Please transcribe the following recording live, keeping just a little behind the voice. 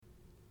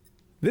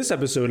This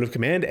episode of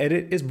Command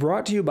Edit is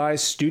brought to you by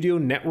Studio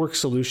Network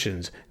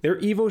Solutions. Their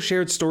Evo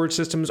shared storage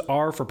systems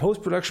are for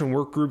post-production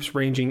work groups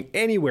ranging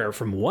anywhere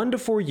from 1 to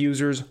 4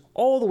 users,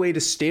 all the way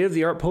to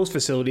state-of-the-art post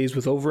facilities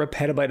with over a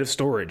petabyte of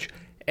storage.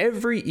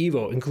 Every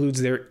Evo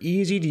includes their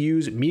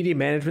easy-to-use media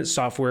management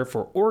software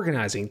for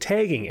organizing,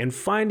 tagging, and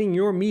finding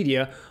your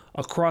media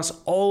across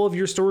all of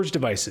your storage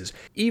devices,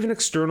 even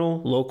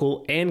external,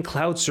 local, and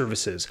cloud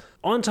services.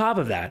 On top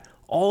of that,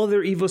 all of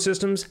their Evo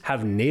systems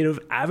have native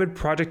Avid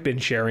project bin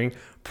sharing,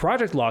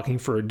 project locking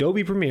for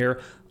Adobe Premiere,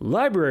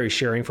 library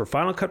sharing for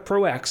Final Cut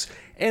Pro X,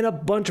 and a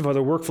bunch of other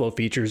workflow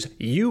features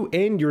you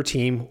and your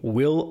team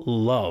will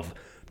love.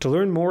 To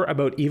learn more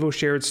about Evo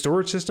shared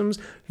storage systems,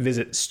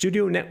 visit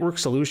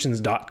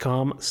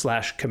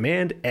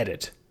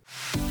studionetworksolutions.com/command-edit.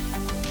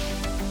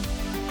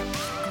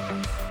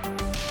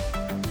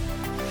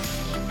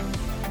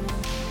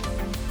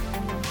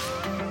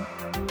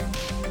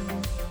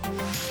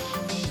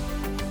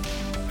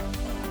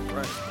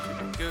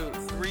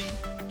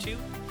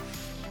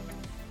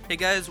 Hey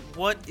guys,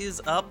 what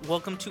is up?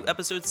 Welcome to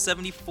episode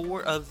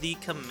 74 of the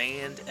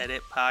Command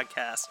Edit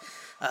podcast,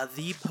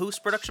 the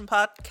post-production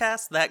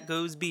podcast that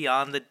goes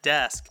beyond the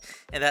desk.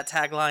 And that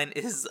tagline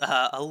is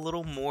a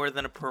little more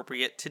than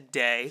appropriate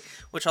today,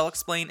 which I'll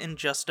explain in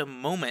just a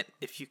moment.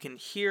 If you can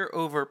hear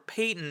over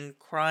Peyton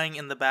crying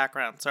in the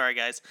background, sorry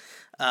guys,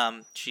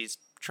 she's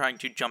trying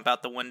to jump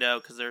out the window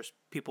because there's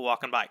people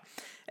walking by.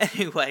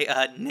 Anyway,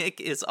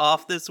 Nick is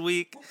off this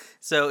week,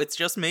 so it's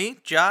just me,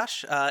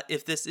 Josh.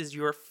 If this is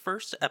your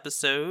first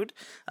episode,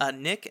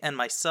 Nick and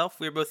myself,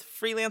 we're both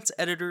freelance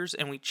editors,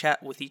 and we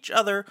chat with each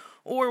other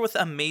or with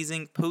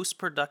amazing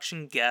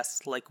post-production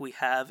guests like we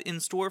have in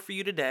store for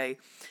you today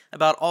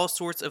about all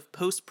sorts of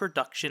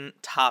post-production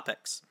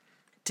topics.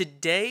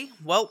 Today,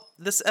 well,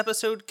 this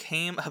episode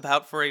came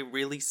about for a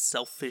really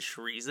selfish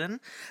reason.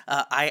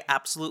 I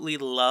absolutely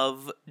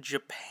love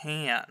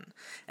Japan.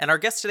 And our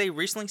guest today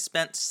recently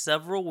spent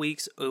several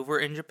weeks over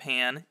in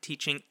Japan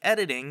teaching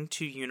editing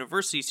to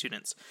university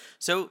students.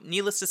 So,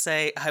 needless to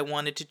say, I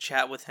wanted to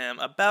chat with him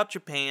about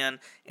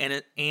Japan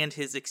and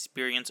his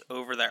experience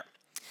over there.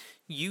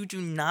 You do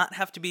not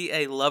have to be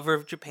a lover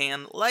of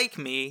Japan like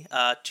me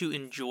to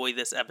enjoy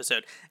this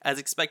episode. As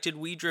expected,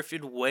 we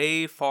drifted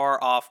way far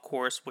off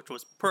course, which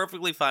was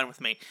perfectly fine with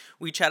me.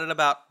 We chatted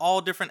about all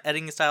different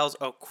editing styles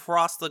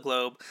across the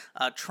globe,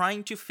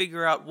 trying to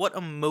figure out what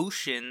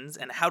emotions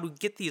and how to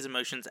get these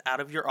emotions out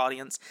of your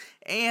audience,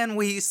 and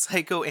we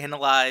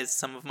psychoanalyzed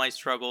some of my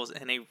struggles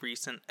in a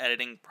recent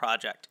editing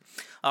project.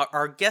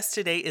 Our guest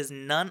today is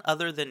none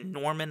other than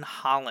Norman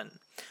Holland.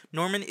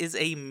 Norman is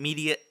a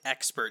media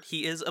expert.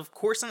 He is, of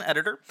course, an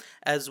editor,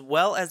 as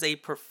well as a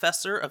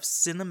professor of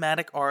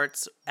cinematic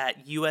arts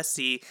at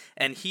USC,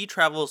 and he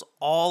travels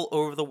all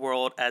over the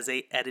world as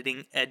an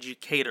editing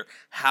educator.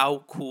 How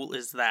cool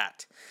is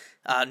that?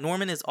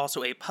 Norman is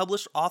also a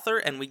published author,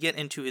 and we get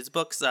into his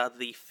books,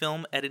 The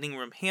Film Editing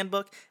Room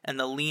Handbook and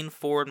The Lean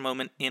Forward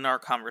Moment in our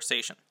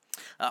conversation.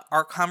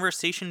 Our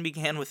conversation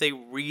began with a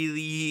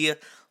really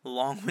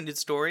long-winded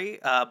story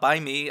by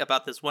me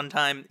about this one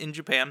time in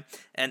Japan,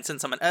 and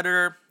since I'm an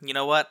editor, you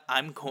know what?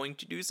 I'm going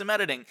to do some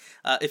editing.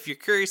 If you're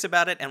curious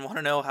about it and want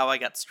to know how I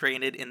got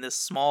stranded in this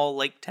small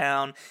lake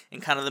town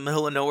in kind of the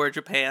middle of nowhere,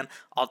 Japan,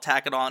 I'll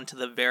tack it on to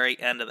the very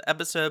end of the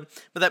episode,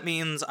 but that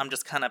means I'm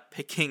just kind of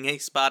picking a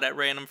spot at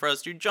random for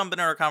us to jump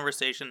into our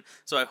conversation,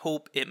 so I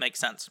hope it makes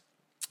sense.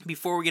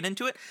 Before we get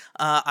into it,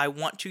 I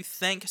want to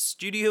thank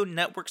Studio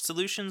Network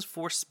Solutions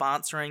for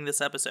sponsoring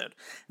this episode.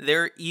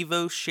 Their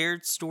Evo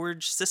shared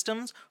storage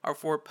systems are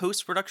for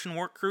post-production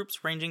work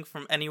groups ranging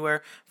from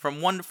anywhere from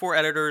 1 to 4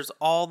 editors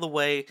all the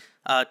way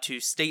to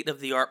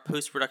state-of-the-art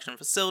post-production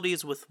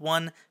facilities with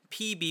 1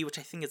 PB, which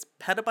I think is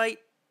petabyte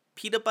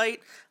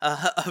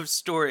of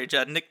storage.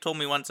 Nick told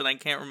me once, and I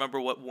can't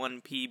remember what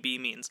 1 PB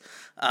means,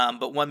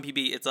 but 1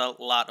 PB, it's a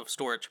lot of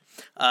storage.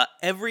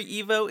 Every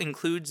Evo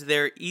includes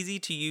their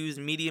easy-to-use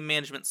media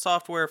management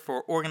software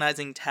for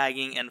organizing,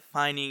 tagging, and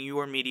finding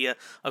your media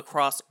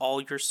across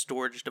all your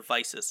storage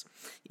devices,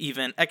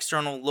 even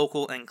external,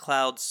 local, and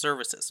cloud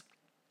services.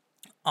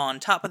 On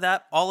top of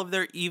that, all of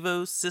their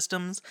Evo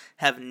systems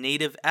have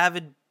native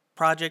Avid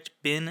project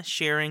bin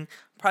sharing,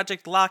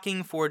 project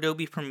locking for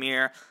Adobe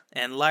Premiere,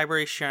 and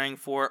library sharing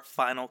for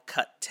Final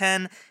Cut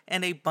 10,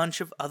 and a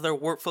bunch of other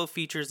workflow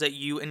features that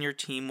you and your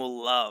team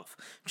will love.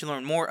 To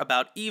learn more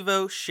about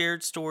Evo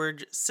shared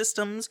storage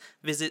systems,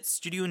 visit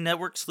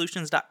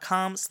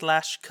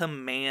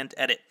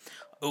studionetworksolutions.com/command-edit.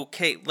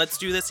 Okay, let's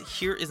do this.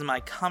 Here is my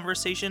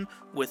conversation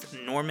with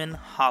Norman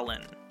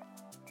Holland.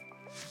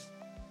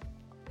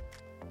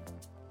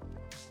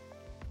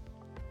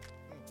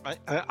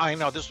 I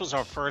know this was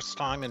our first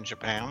time in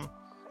Japan,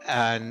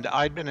 and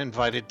I'd been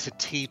invited to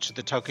teach at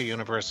the Tokyo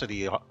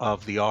University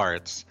of the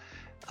Arts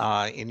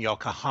in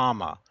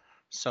Yokohama.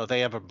 So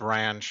they have a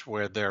branch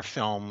where their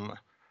film,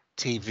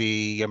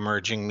 TV,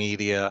 emerging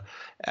media,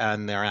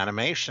 and their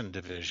animation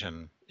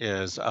division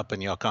is up in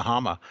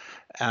Yokohama.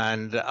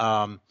 And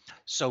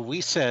so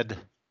we said,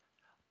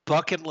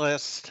 bucket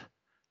list,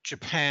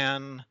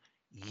 Japan,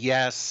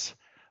 yes,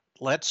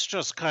 let's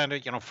just kind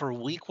of, for a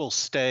week we'll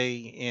stay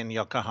in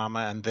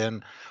Yokohama and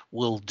then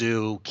we'll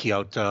do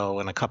Kyoto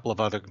and a couple of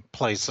other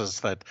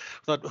places that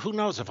who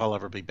knows if I'll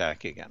ever be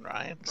back again,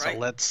 right?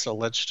 Right. So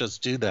let's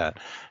just do that.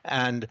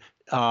 And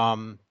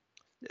um,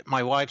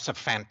 my wife's a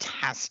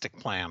fantastic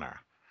planner.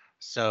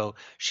 So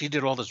she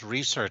did all this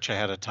research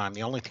ahead of time.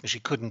 The only thing she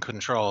couldn't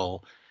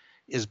control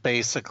is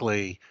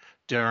basically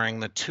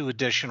during the 2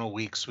 additional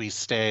weeks we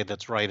stay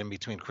that's right in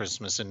between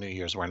Christmas and New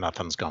Year's where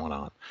nothing's going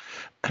on.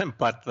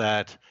 But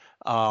that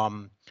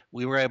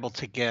we were able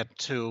to get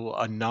to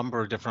a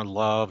number of different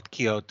loved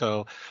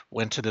Kyoto,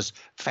 went to this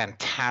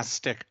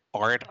fantastic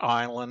art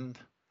island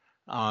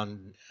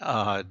on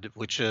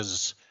which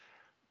is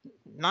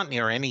not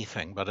near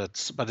anything, but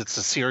it's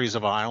a series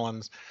of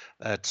islands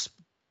that's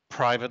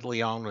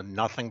privately owned with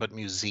nothing but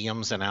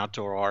museums and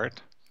outdoor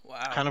art.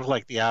 Wow. Kind of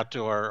like the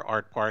outdoor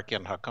art park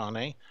in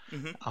Hakone.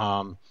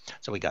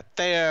 So we got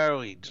there.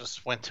 We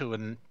just went to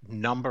a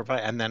number of,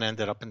 and then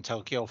ended up in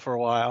Tokyo for a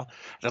while.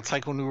 And it's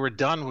like when we were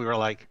done, we were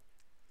like,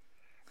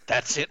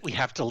 "That's it. We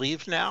have to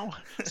leave now."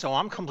 So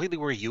I'm completely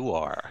where you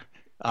are,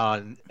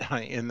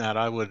 in that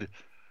I would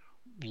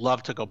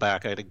love to go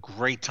back. I had a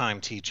great time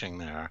teaching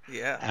there.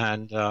 Yeah.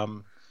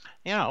 And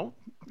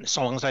as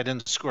long as I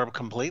didn't screw up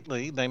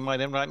completely, they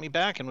might invite me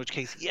back, in which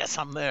case, yes,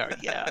 I'm there.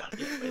 Yeah,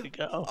 way to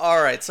go.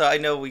 All right, so I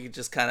know we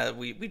just kind of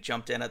we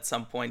jumped in at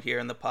some point here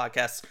in the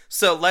podcast.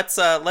 So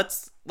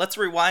let's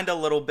rewind a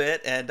little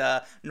bit, and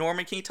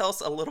Norman, can you tell us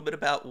a little bit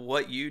about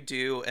what you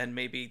do and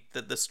maybe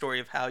the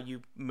story of how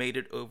you made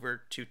it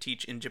over to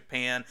teach in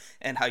Japan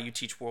and how you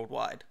teach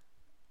worldwide?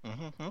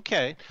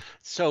 Okay,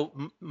 so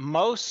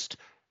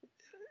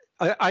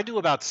I do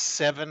about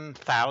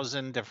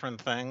 7,000 different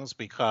things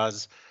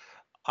because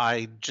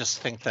I just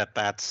think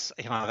that's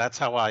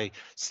how I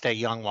stay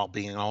young while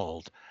being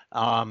old.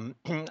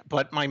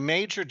 But my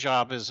major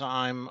job is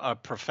I'm a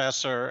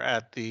professor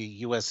at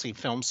the USC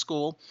Film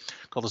School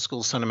called the School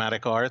of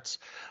Cinematic Arts.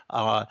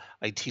 I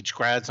teach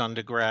grads,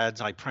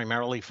 undergrads. I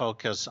primarily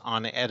focus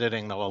on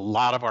editing, though a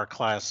lot of our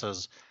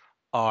classes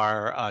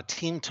are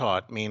team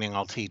taught, meaning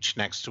I'll teach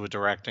next to a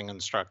directing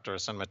instructor, a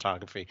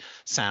cinematography,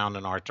 sound,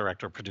 and art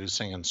director,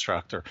 producing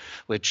instructor,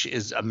 which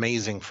is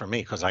amazing for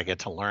me because I get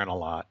to learn a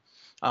lot.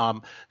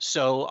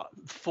 So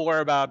for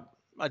about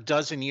a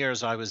dozen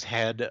years, I was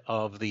head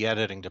of the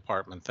editing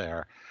department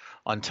there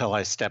until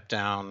I stepped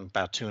down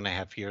about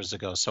 2.5 years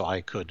ago so I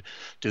could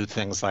do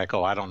things like,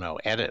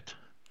 edit.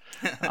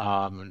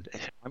 I'm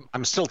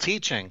still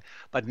teaching,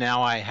 but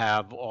now I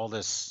have all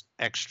this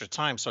extra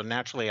time. So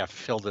naturally, I've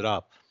filled it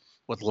up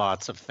with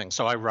lots of things.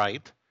 So I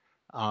write.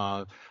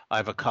 I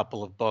have a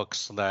couple of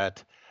books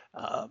that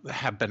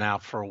have been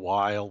out for a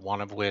while,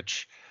 one of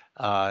which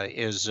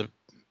is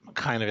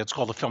it's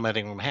called the Film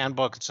Editing Room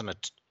Handbook.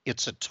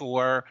 It's a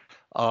tour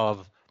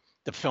of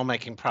the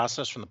filmmaking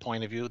process from the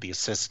point of view of the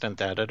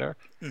assistant editor.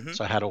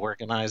 So how to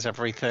organize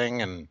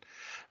everything and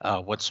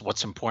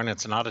what's important.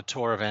 It's not a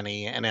tour of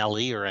any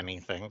NLE or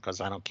anything because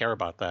I don't care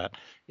about that.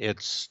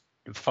 It's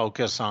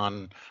focus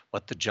on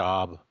what the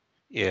job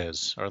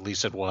is, or at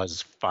least it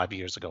was 5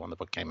 years ago when the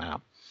book came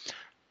out.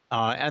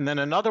 And then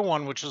another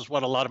one, which is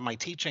what a lot of my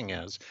teaching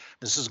is.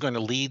 This is going to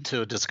lead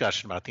to a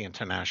discussion about the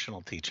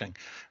international teaching.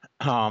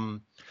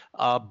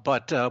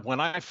 But when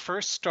I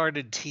first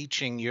started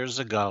teaching years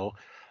ago,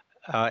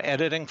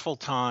 editing full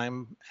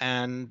time,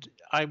 and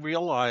I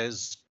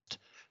realized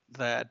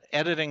that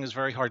editing is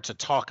very hard to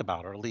talk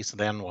about, or at least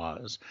then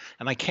was.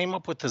 And I came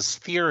up with this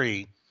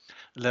theory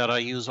that I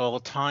use all the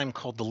time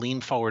called the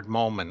lean forward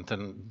moment.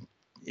 And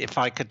if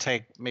I could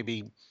take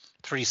maybe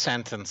 3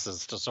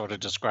 sentences to sort of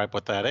describe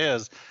what that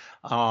is,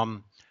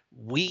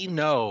 we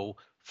know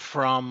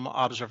from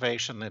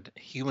observation that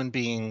human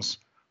beings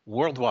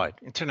worldwide,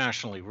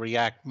 internationally,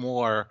 react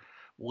more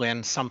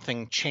when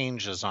something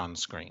changes on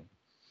screen.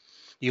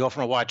 You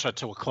often watch it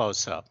to a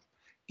close-up.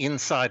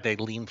 Inside, they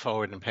lean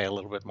forward and pay a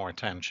little bit more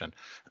attention.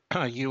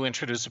 You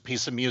introduce a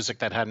piece of music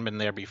that hadn't been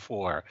there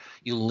before.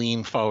 You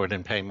lean forward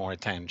and pay more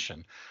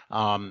attention.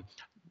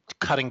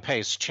 Cutting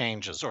pace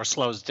changes or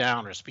slows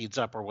down or speeds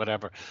up or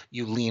whatever.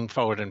 You lean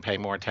forward and pay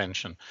more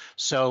attention.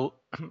 So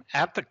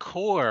at the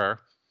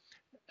core,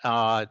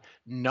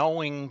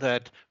 knowing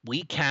that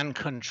we can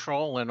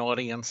control an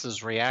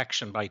audience's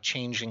reaction by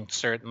changing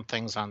certain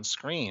things on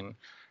screen,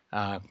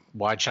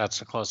 wide shots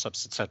to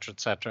close-ups, et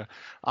cetera,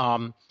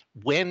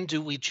 when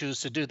do we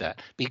choose to do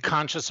that? Be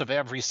conscious of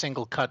every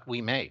single cut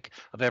we make,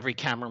 of every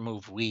camera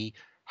move we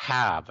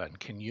have and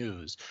can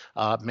use.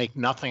 Make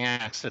nothing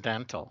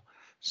accidental.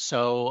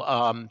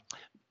 So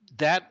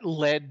that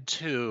led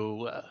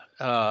to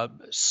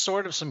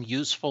sort of some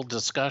useful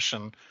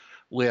discussion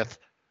with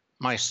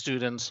my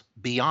students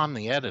beyond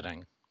the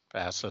editing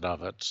facet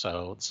of it.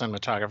 So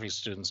cinematography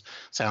students,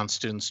 sound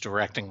students,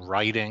 directing,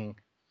 writing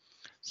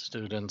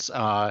students.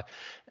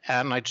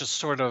 And I just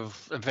sort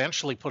of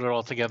eventually put it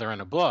all together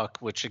in a book,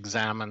 which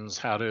examines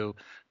how to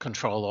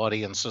control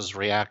audiences'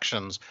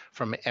 reactions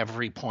from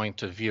every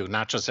point of view,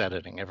 not just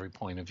editing, every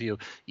point of view,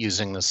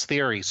 using this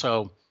theory.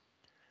 So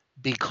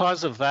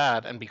because of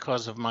that, and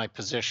because of my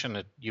position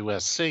at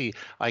USC,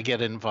 I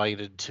get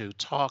invited to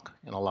talk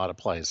in a lot of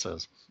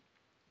places.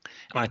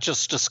 And I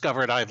just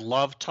discovered I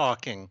love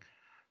talking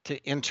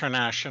to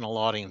international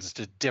audiences,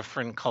 to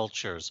different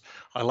cultures.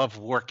 I love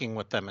working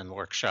with them in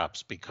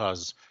workshops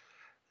because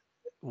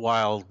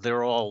while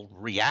they're all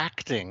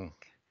reacting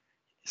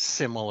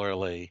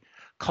similarly,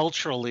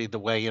 culturally, the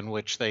way in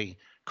which they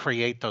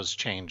create those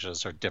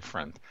changes are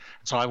different.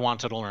 So I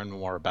wanted to learn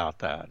more about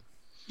that.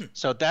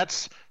 So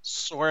that's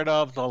sort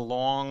of the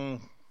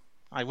long,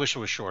 I wish it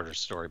was shorter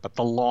story, but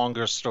the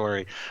longer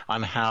story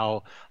on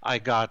how I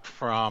got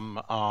from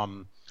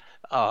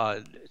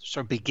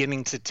sort of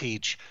beginning to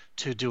teach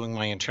to doing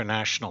my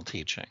international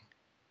teaching.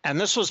 And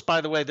this was,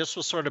 by the way, this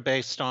was sort of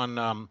based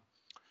on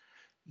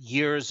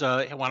years.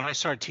 When I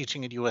started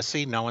teaching at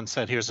USC, no one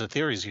said, here's the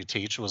theories you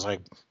teach. It was like,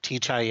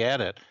 teach how you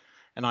edit.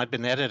 And I'd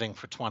been editing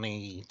for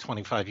 20,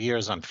 25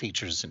 years on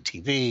features in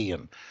TV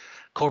and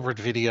corporate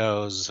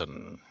videos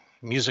and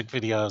music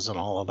videos and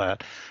all of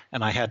that.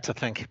 And I had to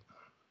think,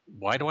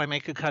 why do I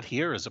make a cut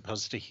here as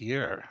opposed to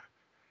here?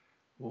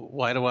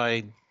 Why do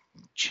I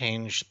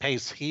change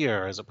pace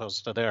here as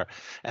opposed to there?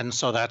 And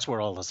so that's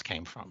where all this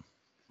came from.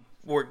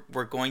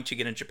 We're going to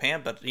get in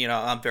Japan, but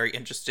I'm very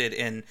interested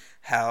in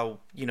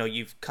how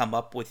you've come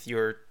up with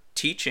your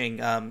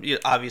teaching,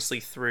 obviously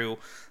through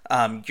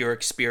your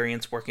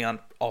experience working on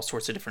all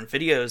sorts of different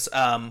videos.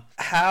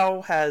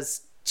 How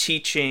has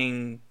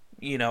teaching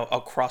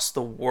across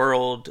the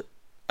world,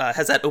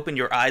 has that opened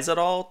your eyes at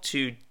all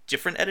to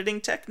different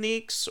editing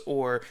techniques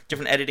or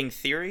different editing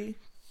theory?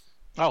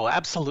 Oh,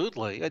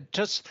 absolutely.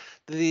 Just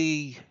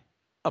the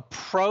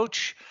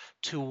approach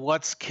to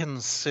what's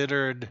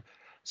considered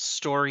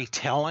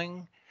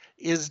storytelling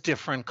is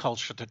different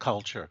culture to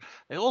culture.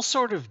 They all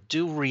sort of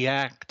do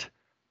react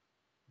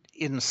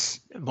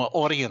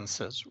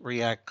audiences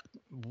react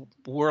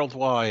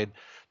worldwide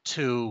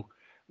to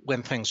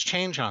when things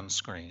change on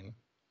screen.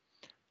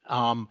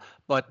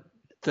 But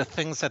the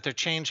things that they're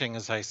changing,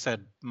 as I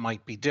said,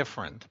 might be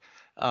different.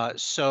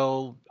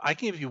 So I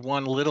can give you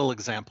one little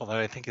example that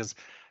I think is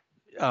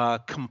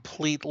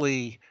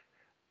completely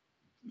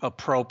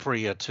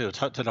appropriate to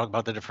talk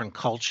about the different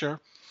culture.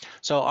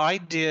 So I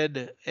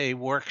did a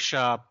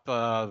workshop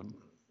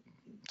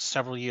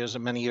many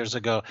years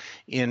ago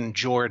in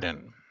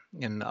Jordan,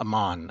 in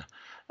Amman,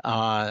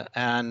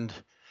 and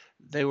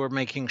they were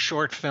making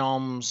short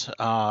films.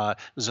 It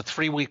was a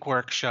 3-week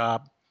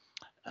workshop,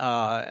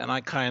 and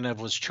I kind of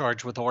was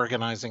charged with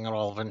organizing it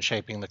all and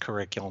shaping the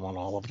curriculum and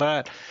all of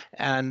that.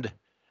 And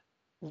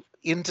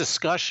in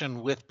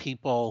discussion with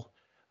people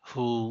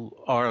who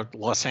are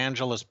Los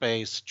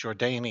Angeles-based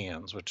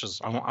Jordanians, which is,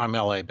 I'm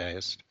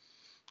LA-based,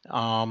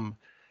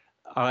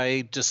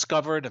 I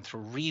discovered, and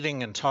through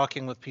reading and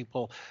talking with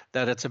people,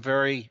 that it's a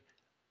very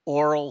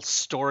oral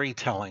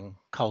storytelling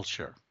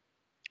culture.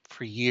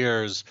 For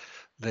years,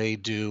 they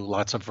do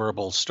lots of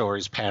verbal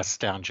stories passed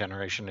down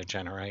generation to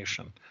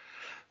generation.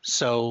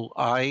 So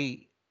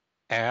I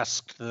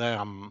asked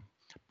them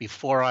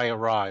before I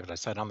arrived, I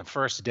said, on the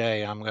first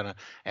day, I'm going to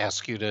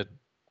ask you to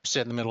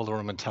sit in the middle of the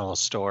room and tell a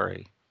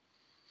story.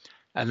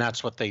 And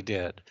that's what they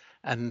did.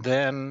 And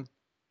then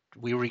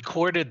we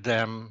recorded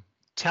them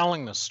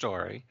telling the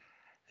story.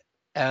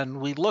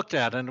 And we looked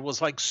at it, and it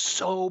was like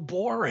so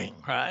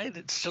boring, right?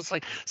 It's just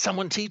like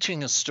someone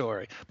teaching a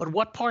story. But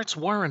what parts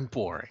weren't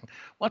boring?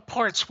 What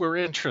parts were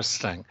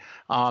interesting?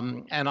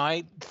 And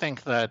I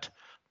think that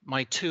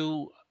my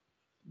 2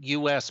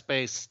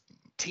 US-based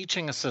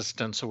teaching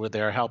assistants who were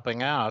there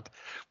helping out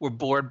were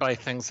bored by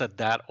things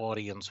that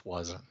audience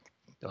wasn't.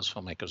 Those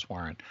filmmakers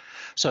weren't.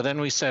 So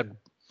then we said,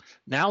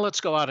 now let's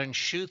go out and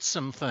shoot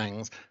some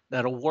things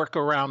that'll work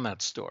around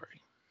that story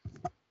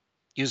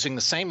using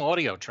the same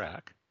audio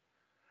track.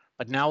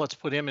 But now let's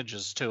put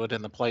images to it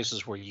in the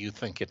places where you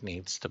think it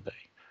needs to be.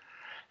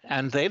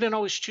 And they didn't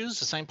always choose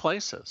the same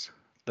places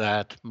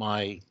that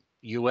my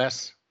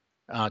US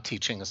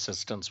teaching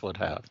assistants would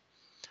have.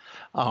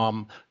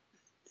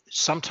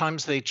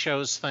 Sometimes they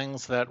chose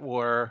things that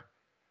were,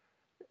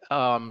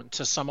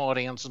 to some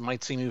audiences,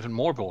 might seem even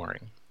more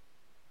boring.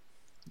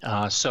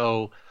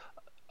 So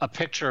a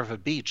picture of a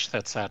beach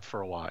that sat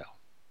for a while.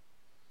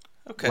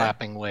 Okay.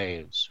 Lapping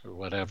waves or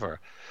whatever.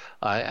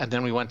 And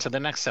then we went to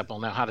the next step. Well,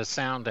 now how does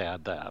sound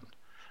add that?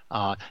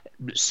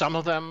 Some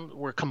of them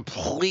were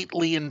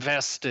completely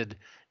invested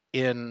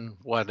in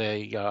what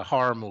a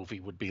horror movie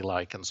would be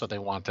like, and so they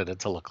wanted it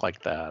to look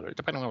like that, or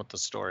depending on what the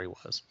story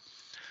was.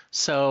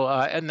 So,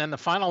 and then the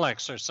final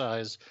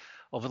exercise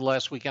over the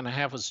last week and a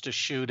half was to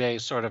shoot a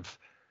sort of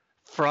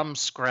from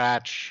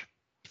scratch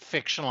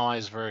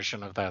fictionalized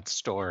version of that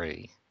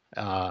story,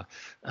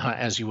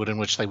 as you would, in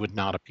which they would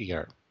not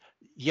appear.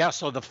 Yeah,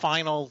 so the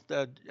final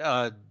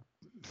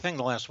thing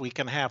the last week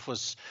and a half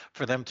was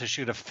for them to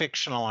shoot a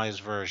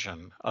fictionalized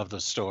version of the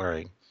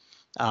story,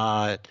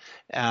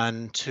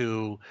 and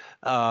to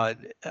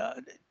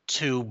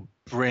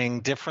bring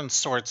different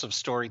sorts of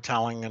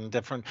storytelling and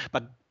different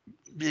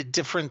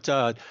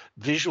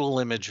visual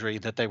imagery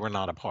that they were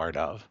not a part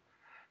of.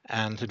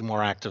 and the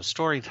more active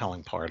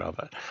storytelling part of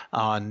it,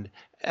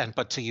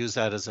 but to use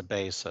that as a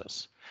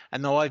basis.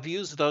 And though I've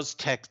used those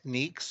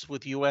techniques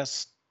with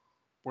U.S.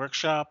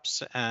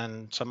 workshops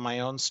and some of my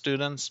own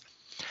students,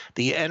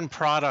 the end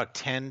product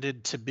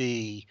tended to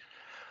be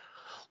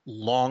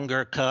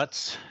longer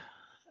cuts,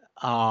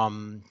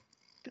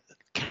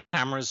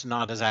 cameras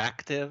not as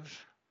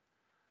active,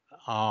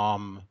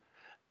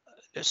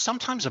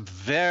 sometimes a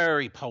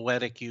very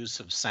poetic use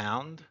of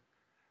sound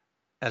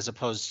as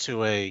opposed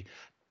to a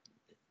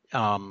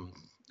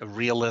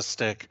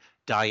realistic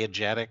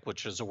diegetic,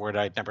 which is a word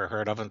I'd never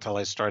heard of until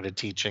I started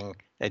teaching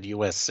at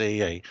USC,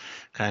 a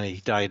kind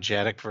of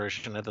diegetic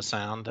version of the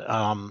sound.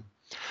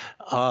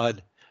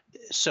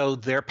 So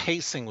their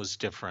pacing was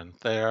different.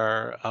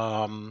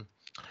 The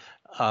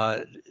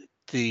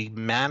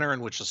manner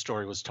in which the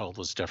story was told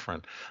was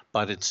different,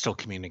 but it still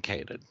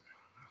communicated.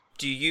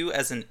 Do you,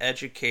 as an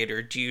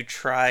educator, do you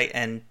try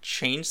and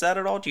change that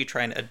at all? Do you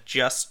try and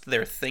adjust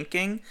their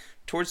thinking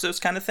towards those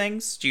kind of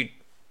things?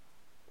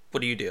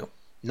 What do you do?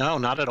 No,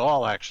 not at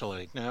all,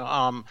 actually.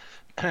 No,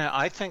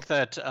 I think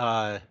that,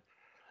 to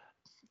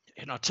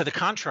the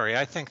contrary,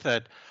 I think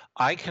that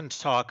I can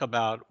talk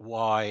about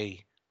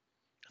why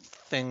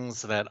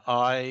things that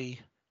I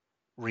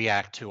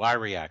react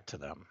to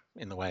them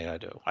in the way I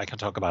do. I can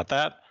talk about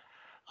that.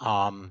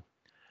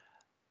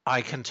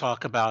 I can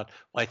talk about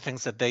why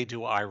things that they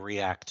do I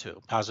react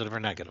to, positive or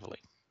negatively,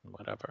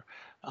 whatever.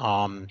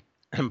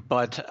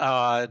 But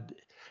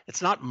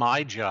it's not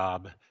my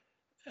job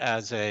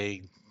as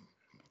a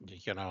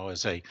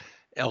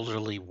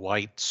elderly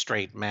white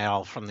straight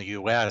male from the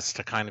US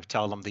to kind of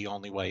tell them the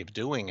only way of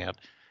doing it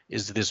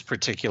is this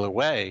particular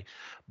way.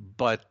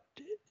 But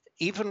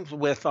even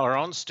with our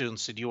own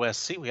students at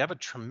USC, we have a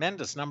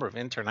tremendous number of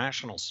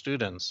international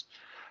students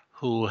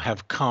who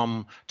have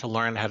come to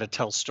learn how to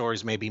tell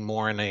stories maybe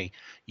more in a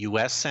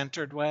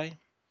US-centered way,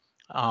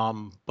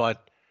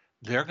 but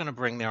they're going to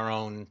bring their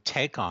own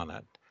take on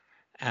it.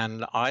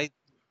 And I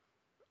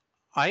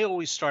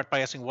always start by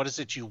asking, what is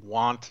it you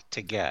want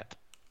to get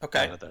out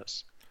of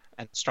this?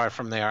 And start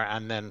from there,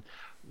 and then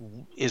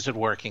is it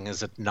working?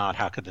 Is it not?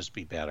 How could this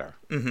be better?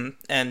 Mm-hmm.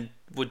 And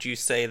would you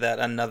say that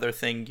another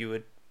thing you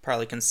would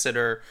probably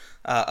consider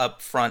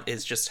up front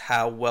is just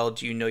how well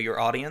do you know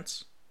your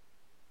audience?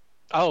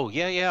 Oh,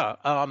 yeah.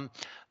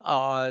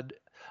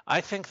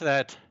 I think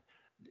that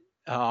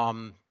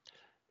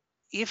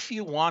if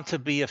you want to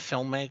be a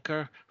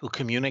filmmaker who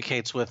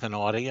communicates with an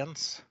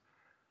audience,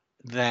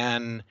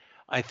 then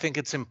I think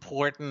it's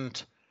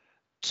important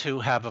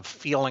to have a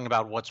feeling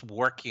about what's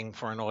working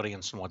for an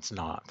audience and what's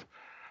not.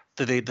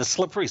 The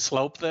slippery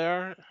slope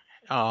there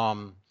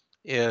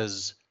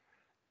is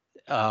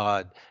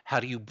how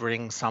do you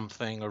bring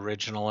something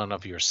original and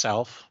of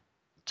yourself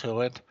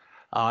to it?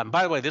 And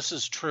by the way, this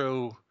is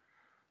true.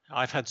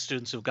 I've had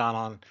students who've gone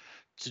on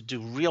to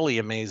do really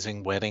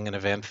amazing wedding and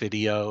event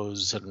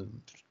videos,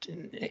 and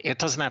it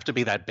doesn't have to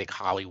be that big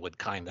Hollywood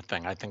kind of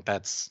thing. I think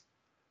that's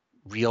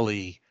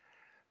really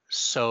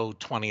so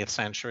 20th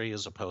century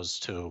as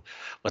opposed to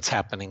what's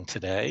happening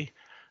today.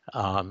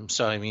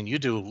 So, I mean, you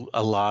do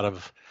a lot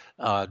of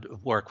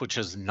work which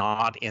is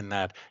not in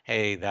that,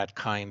 hey, that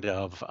kind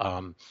of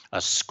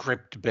a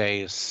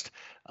script-based,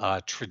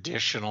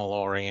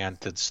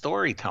 traditional-oriented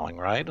storytelling,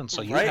 right? And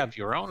so you have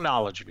your own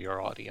knowledge of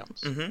your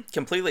audience. Mm-hmm.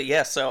 Completely,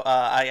 yeah. So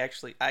I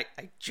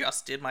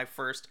just did my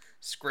first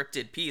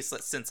scripted piece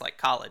since like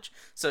college.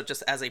 So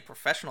just as a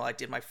professional, I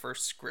did my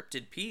first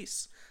scripted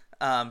piece,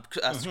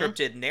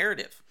 scripted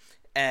narrative.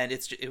 And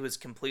it was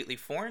completely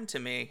foreign to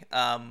me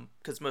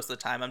because most of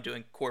the time I'm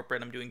doing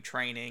corporate, I'm doing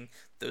training,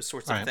 those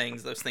sorts of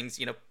things. Those things,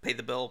 pay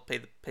the bill,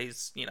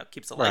 pays,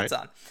 keeps the lights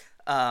on.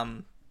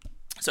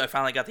 So I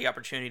finally got the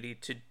opportunity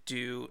to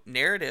do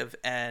narrative,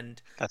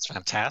 and that's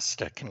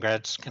fantastic.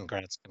 Congrats.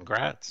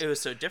 It was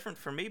so different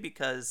for me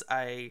because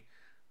I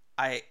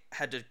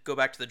had to go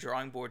back to the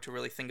drawing board to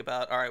really think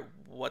about, all right,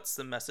 what's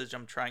the message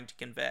I'm trying to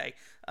convey?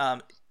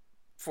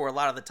 For a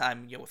lot of the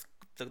time, with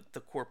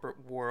the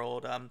corporate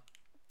world,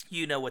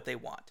 you know what they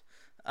want.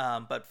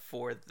 But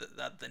for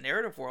the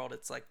narrative world,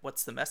 it's like,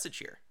 what's the message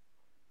here?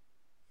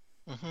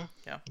 Mm-hmm.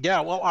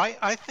 Yeah. Well,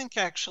 I think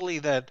actually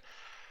that,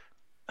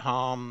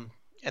 and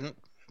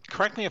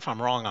correct me if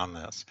I'm wrong on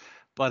this,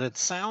 but it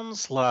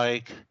sounds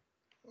like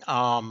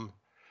the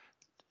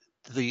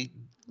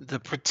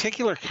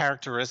particular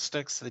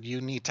characteristics that you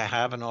need to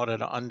have in order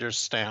to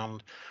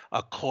understand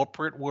a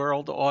corporate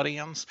world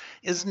audience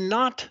is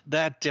not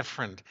that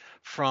different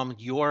from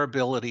your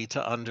ability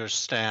to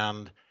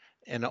understand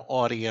an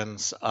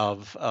audience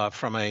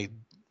from a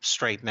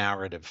straight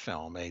narrative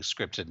film, a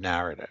scripted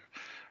narrative,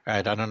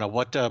 right? I don't know,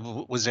 what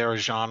was there a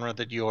genre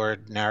that your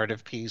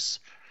narrative piece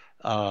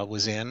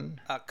was in?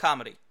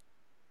 Comedy.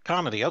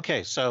 Comedy.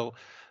 Okay, so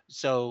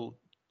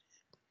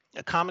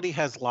a comedy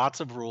has lots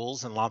of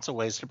rules and lots of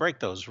ways to break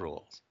those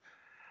rules.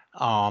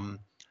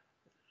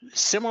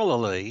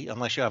 Similarly,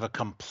 unless you have a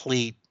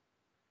complete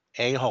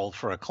a-hole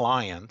for a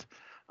client,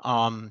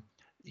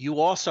 you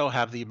also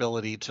have the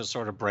ability to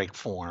sort of break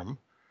form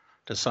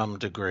to some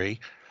degree.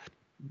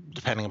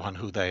 depending upon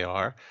who they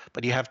are.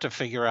 But you have to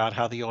figure out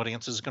how the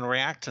audience is going to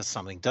react to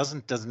something.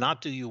 Does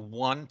not do you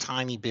one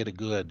tiny bit of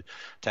good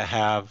to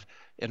have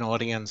an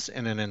audience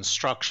in an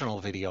instructional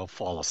video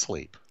fall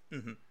asleep.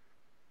 Mm-hmm.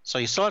 So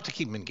you still have to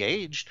keep them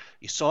engaged.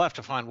 You still have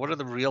to find what are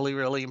the really,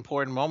 really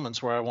important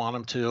moments where I want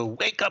them to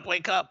wake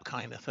up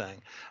kind of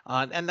thing.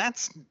 And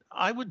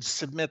I would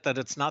submit that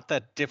it's not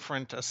that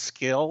different a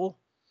skill,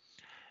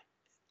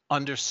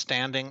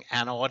 understanding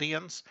an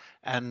audience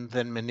and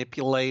then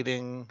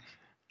manipulating.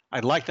 I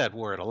like that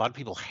word. A lot of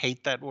people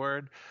hate that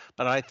word,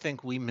 but I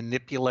think we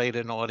manipulate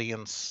an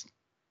audience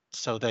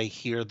so they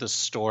hear the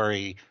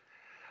story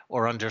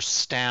or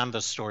understand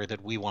the story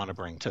that we want to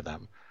bring to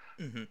them.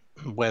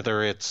 Mm-hmm.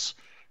 Whether it's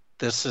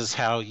this is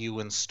how you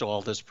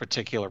install this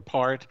particular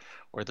part,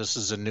 or this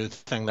is a new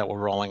thing that we're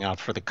rolling out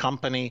for the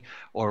company,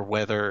 or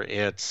whether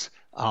it's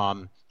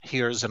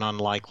here's an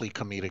unlikely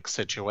comedic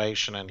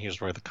situation and here's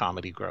where the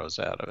comedy grows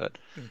out of it.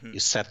 Mm-hmm. You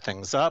set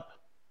things up,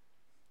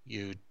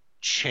 you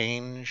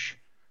change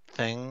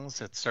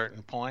things at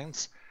certain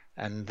points,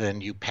 and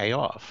then you pay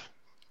off.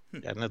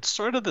 And it's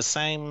sort of the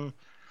same.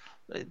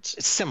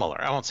 It's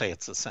similar. I won't say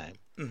it's the same.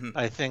 Mm-hmm.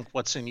 I think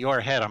what's in your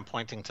head, I'm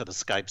pointing to the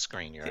Skype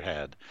screen, your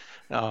head.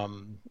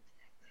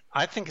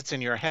 I think it's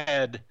in your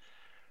head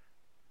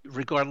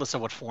regardless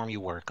of what form you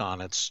work on.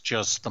 It's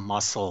just the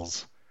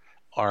muscles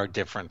are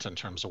different in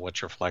terms of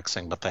what you're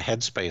flexing, but the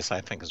headspace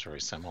I think is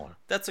very similar.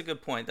 That's a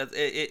good point.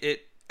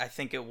 I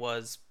think it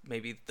was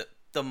maybe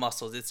the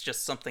muscles. It's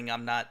just something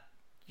I'm not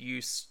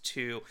used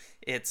to.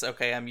 It's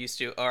okay, I'm used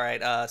to, all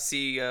right,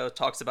 CEO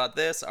talks about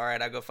this, all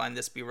right, I go find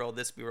this B-roll,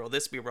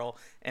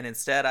 and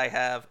instead I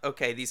have,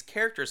 okay, these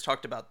characters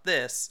talked about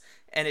this,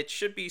 and it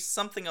should be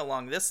something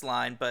along this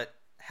line, but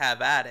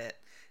have at it.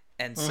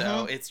 And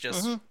so it's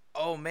just,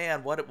 oh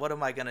man, what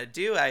am I gonna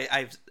do?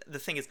 The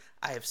thing is,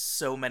 I have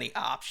so many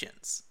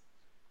options.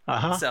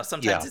 So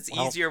sometimes it's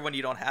easier when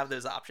you don't have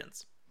those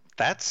options.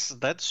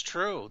 That's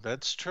true.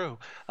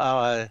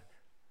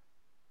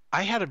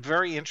 I had a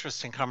very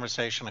interesting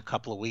conversation a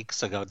couple of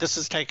weeks ago. This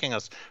is taking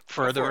us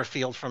further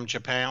afield from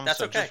Japan. That's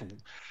so okay. Just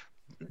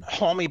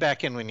haul me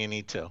back in when you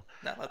need to.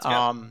 No, let's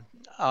go.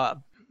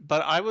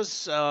 But I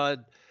was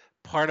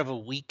part of a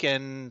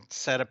weekend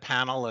set of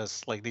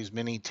panelists, like these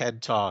mini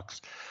TED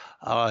Talks,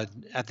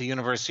 at the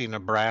University of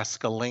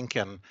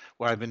Nebraska-Lincoln,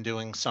 where I've been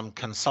doing some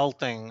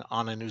consulting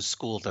on a new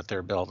school that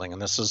they're building.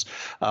 And this is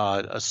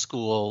a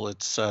school,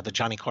 it's the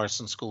Johnny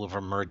Carson School of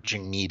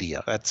Emerging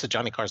Media. That's the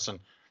Johnny Carson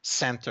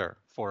Center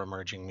for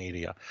Emerging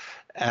Media.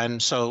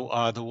 And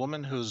so the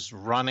woman who's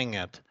running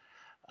it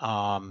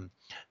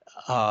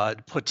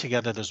put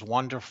together this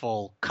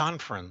wonderful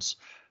conference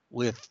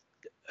with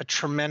a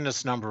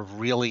tremendous number of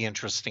really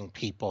interesting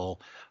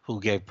people who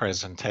gave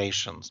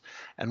presentations.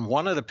 And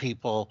one of the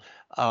people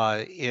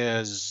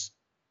is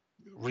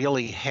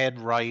really head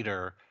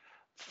writer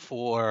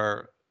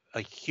for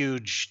a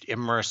huge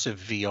immersive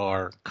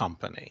VR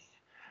company.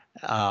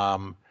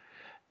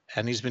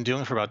 And he's been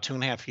doing it for about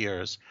 2.5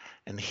 years.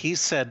 And he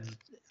said,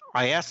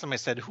 I asked him, I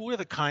said, who are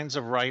the kinds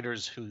of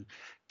writers who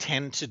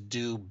tend to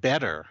do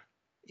better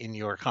in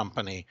your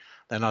company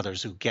than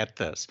others who get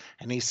this?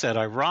 And he said,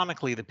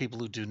 ironically, the people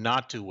who do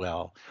not do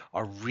well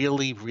are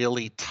really,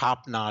 really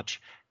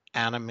top-notch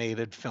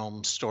animated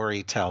film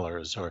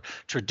storytellers or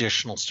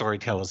traditional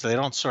storytellers. They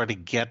don't sort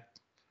of get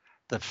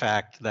the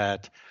fact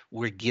that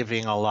we're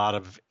giving a lot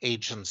of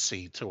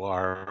agency to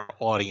our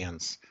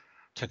audience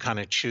to kind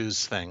of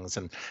choose things,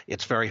 and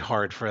it's very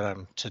hard for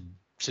them to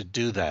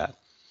do that.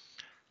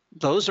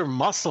 Those are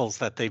muscles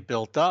that they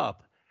built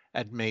up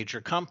at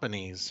major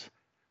companies,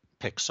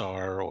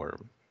 Pixar or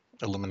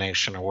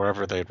Illumination or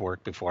wherever they'd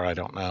worked before, I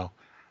don't know.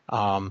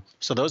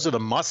 So those are the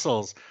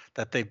muscles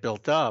that they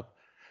built up.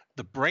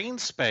 The brain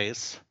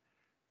space,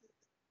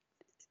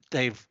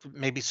 they've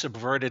maybe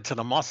subverted to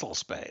the muscle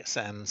space.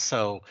 And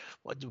so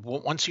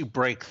once you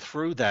break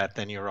through that,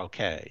 then you're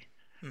okay,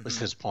 was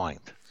his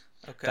point.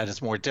 Okay. That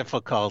it's more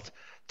difficult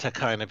to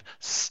kind of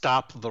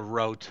stop the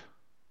rote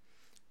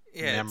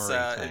memory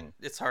thing.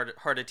 It's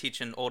hard to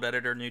teach an old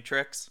editor new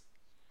tricks.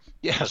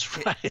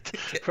 Yes,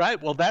 right.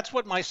 Right. Well, that's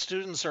what my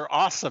students are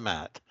awesome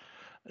at.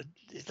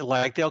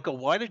 Like, they'll go,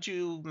 why did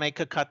you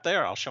make a cut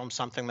there? I'll show them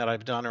something that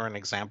I've done or an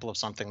example of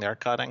something they're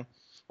cutting.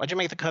 Why'd you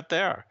make the cut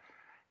there?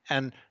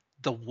 And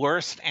the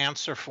worst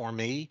answer for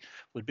me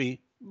would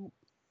be,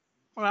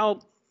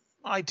 well,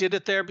 I did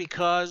it there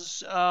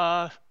because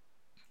I've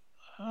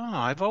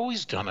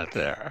always done it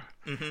there.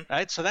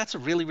 Right? So that's a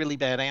really, really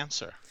bad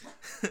answer.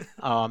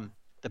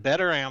 The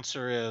better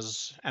answer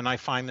is, and I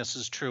find this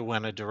is true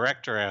when a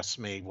director asks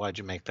me, why'd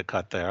you make the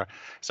cut there?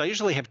 So I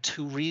usually have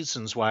 2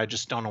 reasons why. I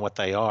just don't know what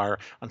they are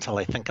until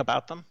I think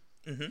about them.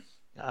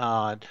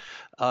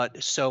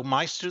 So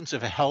my students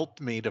have helped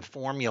me to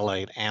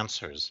formulate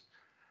answers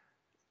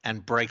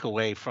and break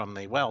away from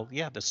the, well,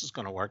 yeah, this is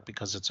going to work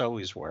because it's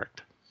always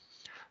worked.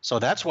 So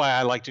that's why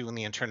I like doing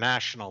the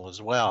international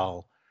as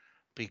well,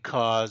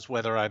 because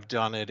whether I've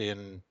done it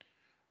in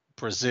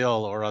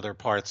Brazil or other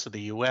parts of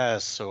the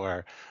U.S.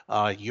 or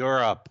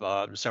Europe,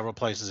 several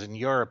places in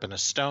Europe, in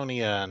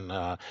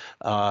Estonia,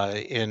 and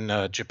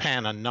in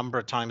Japan, a number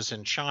of times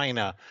in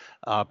China,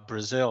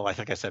 Brazil. I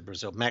think I said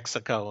Brazil,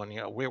 Mexico,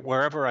 and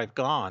wherever I've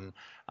gone.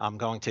 I'm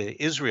going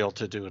to Israel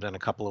to do it in a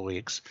couple of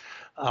weeks.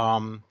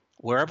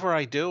 Wherever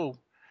I do,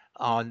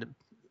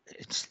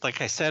 it's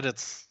like I said,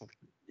 it's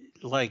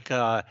like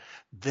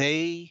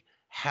they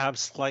have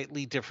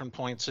slightly different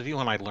points of view,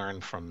 and I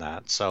learn from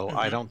that. So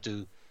I don't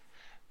do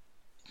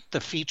the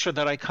feature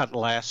that I cut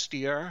last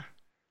year.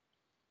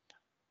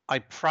 I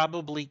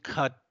probably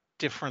cut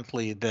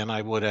differently than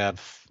I would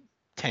have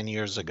 10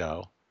 years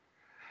ago,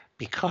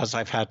 because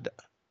I've had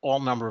all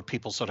number of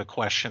people sort of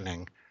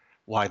questioning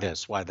why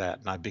this, why that,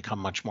 and I've become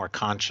much more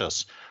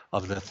conscious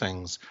of the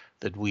things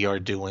that we are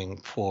doing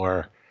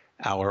for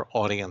our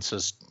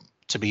audiences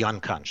to be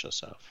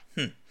unconscious of.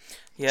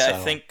 Yeah, So, I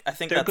think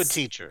they're that's good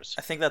teachers.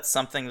 I think that's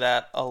something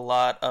that a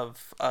lot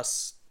of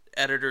us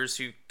editors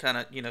who kind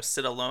of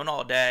sit alone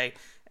all day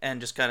and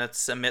just kind of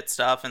submit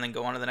stuff and then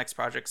go on to the next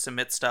project,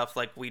 submit stuff,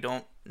 like we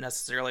don't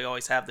necessarily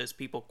always have those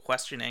people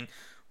questioning,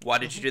 why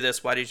did you do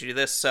this, why did you do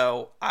this?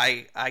 So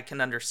I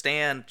can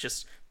understand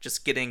just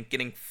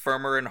getting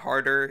firmer and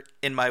harder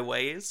in my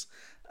ways.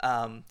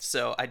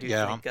 So I do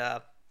think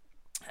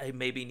I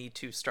maybe need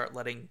to start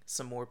letting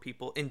some more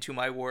people into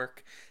my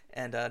work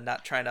and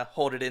not trying to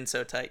hold it in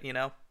so tight,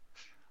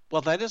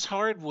 Well, that is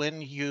hard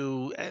when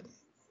you,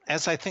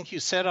 as I think you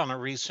said on a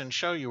recent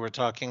show, you were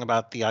talking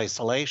about the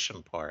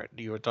isolation part.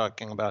 You were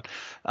talking about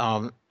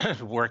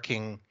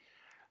working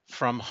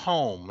from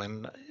home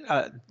and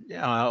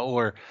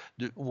or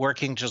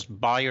working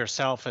just by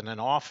yourself in an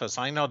office.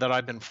 I know that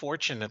I've been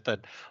fortunate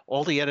that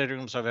all the editing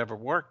rooms I've ever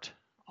worked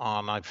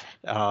on,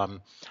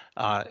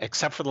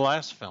 except for the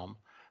last film,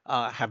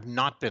 have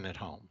not been at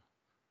home.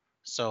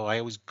 So I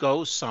always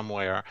go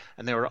somewhere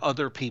and there are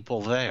other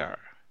people there.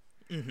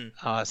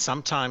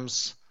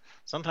 Sometimes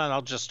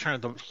I'll just turn.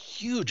 The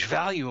huge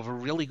value of a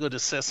really good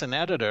assistant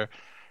editor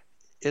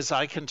is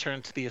I can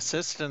turn to the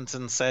assistants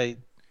and say,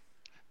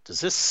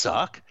 does this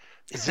suck?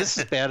 Is this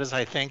as bad as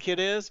I think it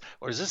is?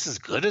 Or is this as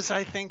good as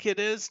I think it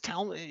is?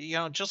 Tell me,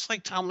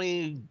 tell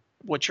me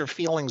what your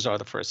feelings are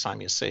the first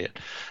time you see it.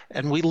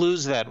 And we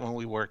lose that when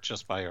we work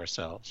just by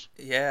ourselves.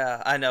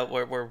 Yeah, I know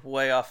we're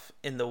way off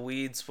in the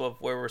weeds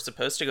of where we're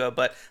supposed to go,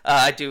 but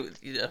I do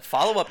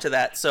follow up to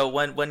that. So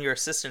when your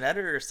assistant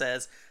editor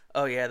says,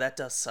 "Oh yeah, that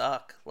does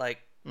suck,"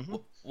 like,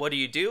 what do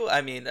you do?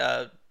 I mean,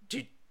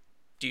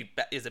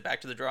 is it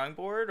back to the drawing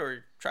board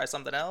or try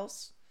something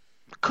else?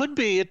 Could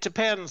be. It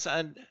depends.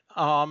 And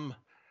honestly,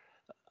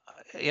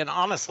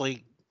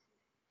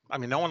 I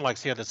mean, no one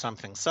likes to hear that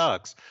something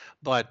sucks,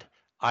 but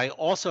I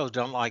also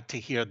don't like to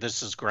hear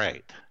this is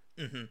great.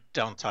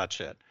 Don't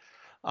touch it.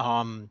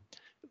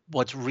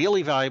 What's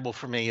really valuable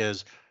for me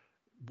is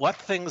what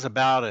things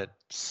about it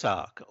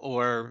suck,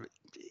 or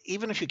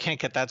even if you can't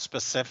get that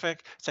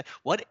specific, say,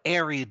 what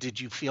area did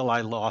you feel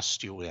I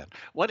lost you in?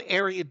 What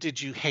area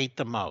did you hate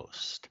the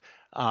most?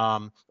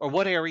 Or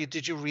what area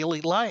did you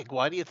really like?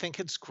 Why do you think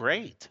it's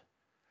great?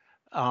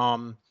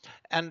 And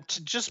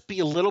to just be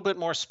a little bit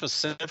more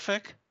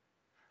specific,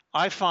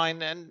 I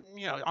find, and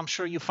I'm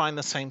sure you find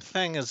the same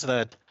thing, is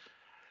that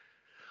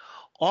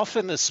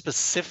often the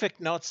specific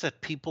notes that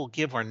people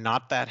give are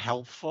not that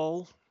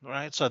helpful,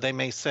 right? So they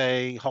may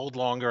say, hold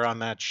longer on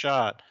that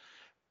shot,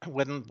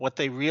 when what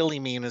they really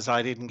mean is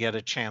I didn't get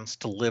a chance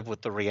to live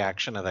with the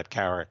reaction of that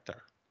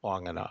character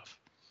long enough.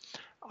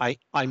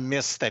 I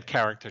miss that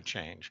character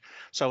change.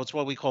 So it's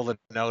what we call the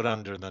note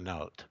under the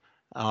note.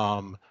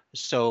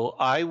 So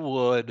I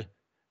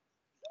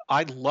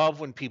love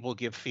when people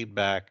give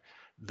feedback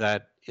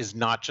that is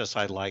not just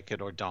I like it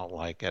or don't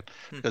like it,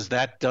 because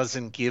that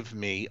doesn't give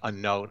me a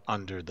note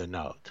under the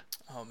note.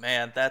 Oh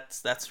man,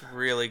 that's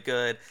really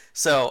good.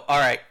 So, all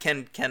right,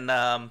 can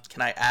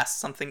I ask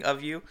something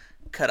of you?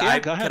 Could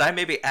I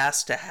maybe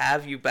ask to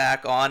have you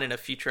back on in a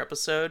future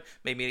episode,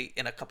 maybe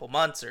in a couple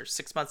months or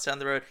 6 months down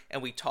the road,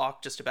 and we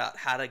talk just about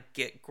how to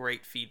get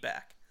great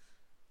feedback?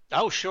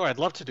 Oh, sure. I'd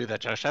love to do that,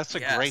 Josh. That's a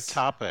great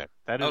topic.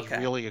 That is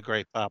really a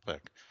great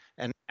topic.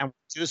 And we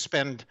do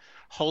spend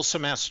whole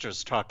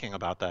semesters talking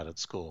about that at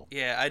school.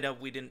 Yeah, I know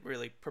we didn't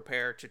really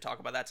prepare to talk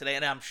about that today,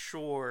 and I'm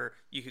sure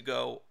you could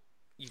go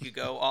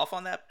off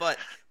on that, but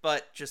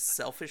just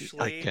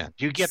selfishly, I can.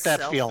 You get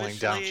that feeling,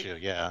 don't you?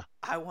 Yeah.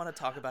 I want to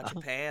talk about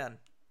Japan.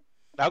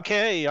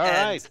 Okay, all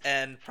right.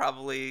 And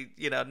probably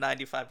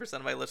 95%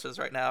 of my listeners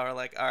right now are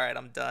like, all right,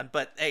 I'm done.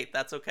 But hey,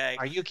 that's okay.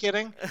 Are you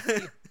kidding?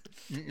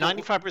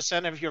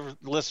 95% of your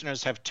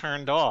listeners have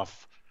turned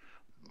off.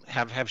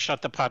 Have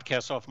shut the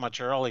podcast off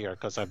much earlier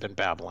because I've been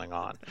babbling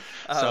on.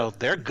 So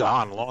they're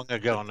gone long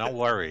ago. No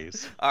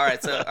worries. All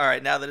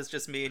right. Now that it's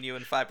just me and you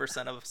and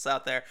 5% of us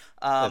out there.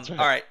 That's right.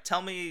 All right.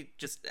 Tell me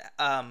just,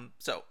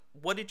 so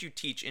what did you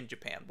teach in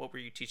Japan? What were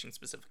you teaching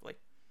specifically?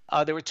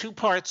 There were two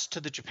parts to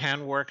the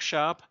Japan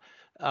workshop,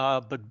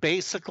 but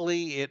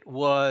basically it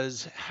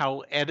was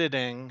how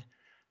editing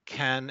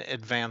can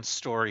advance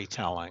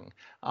storytelling.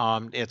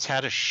 It's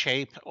how to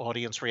shape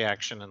audience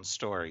reaction and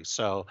story.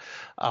 So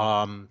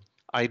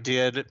I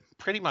did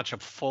pretty much a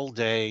full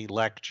day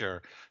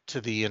lecture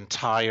to the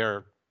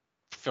entire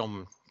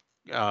film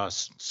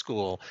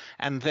school,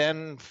 and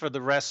then for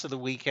the rest of the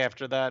week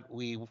after that,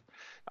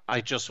 I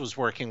just was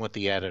working with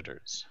the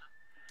editors.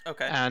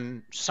 Okay.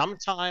 And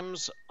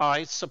sometimes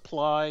I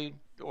supply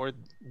or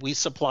we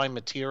supply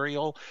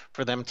material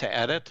for them to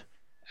edit,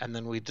 and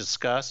then we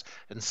discuss.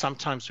 And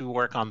sometimes we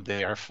work on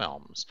their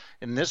films.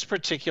 In this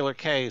particular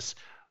case,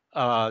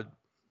 uh,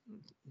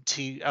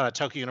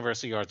 Tokyo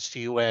University Arts,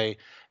 TUA,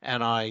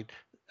 and I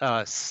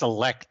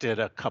selected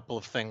a couple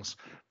of things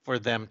for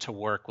them to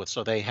work with.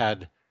 So they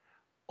had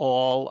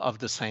all of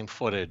the same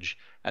footage,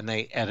 and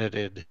they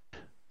edited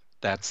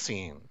that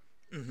scene.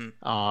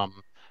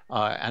 Um,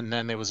 and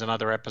then there was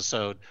another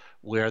episode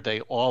where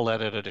they all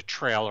edited a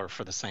trailer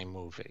for the same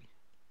movie.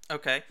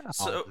 Okay.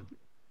 So,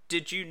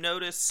 did you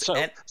notice? So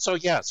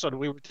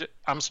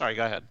I'm sorry.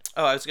 Go ahead.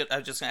 Oh, I was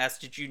just gonna ask.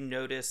 Did you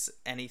notice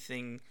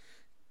anything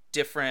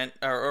different,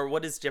 or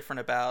what is different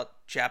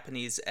about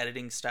Japanese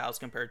editing styles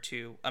compared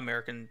to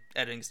American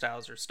editing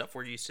styles or stuff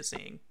we're used to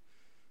seeing?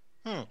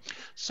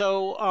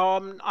 So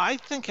I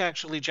think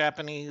actually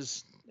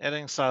Japanese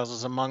editing styles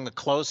is among the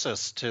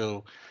closest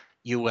to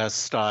U.S.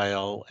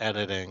 style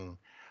editing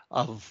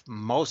of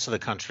most of the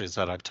countries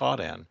that I've taught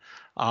in.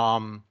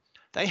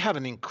 They have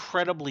an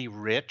incredibly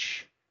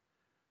rich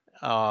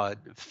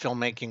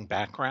filmmaking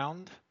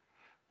background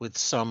with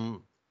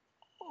some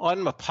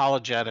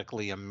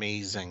unapologetically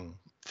amazing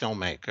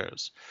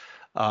filmmakers.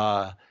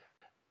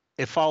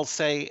 If I'll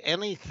say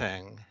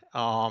anything,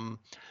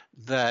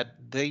 that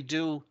they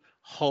do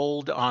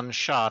hold on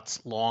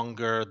shots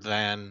longer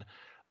than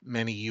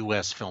many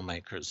U.S.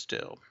 filmmakers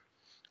do.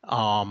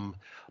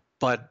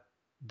 But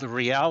the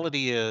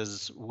reality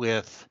is,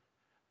 with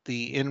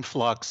the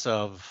influx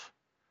of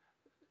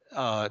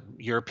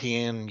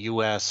European,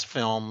 U.S.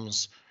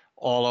 films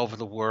all over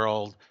the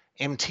world,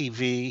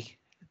 MTV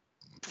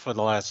for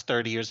the last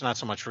 30 years, not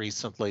so much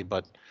recently,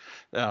 but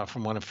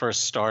from when it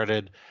first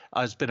started,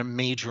 has been a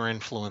major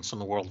influence on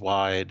the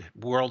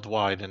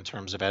worldwide in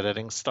terms of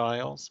editing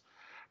styles,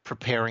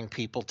 preparing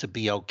people to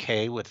be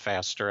okay with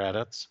faster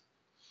edits.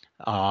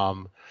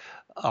 But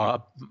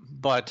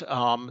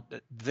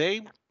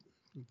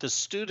the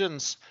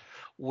students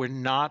were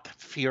not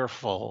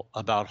fearful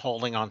about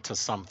holding on to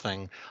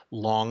something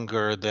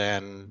longer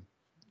than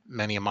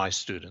many of my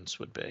students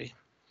would be.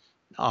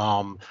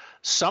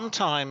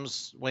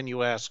 Sometimes when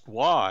you ask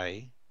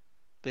why,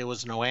 there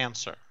was no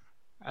answer,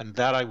 and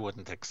that I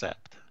wouldn't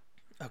accept.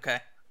 Okay.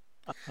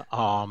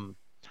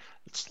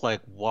 It's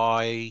like,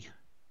 why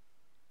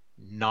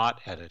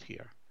not edit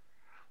here?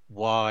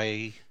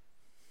 Why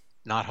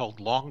not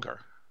hold longer?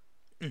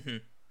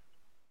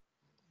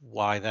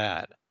 Why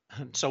that?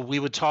 So we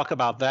would talk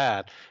about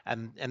that,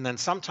 and then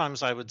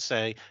sometimes I would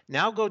say,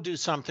 now go do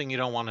something you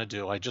don't want to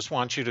do. I just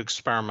want you to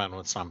experiment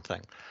with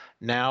something.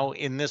 Now,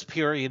 in this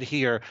period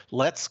here,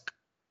 let's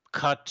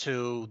cut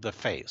to the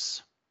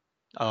face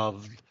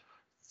of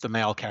the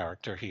male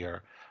character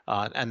here,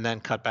 and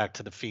then cut back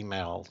to the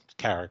female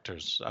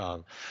character's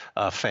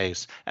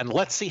face. And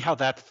let's see how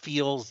that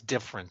feels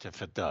different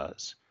if it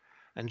does.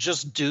 And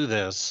just do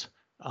this.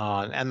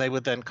 And they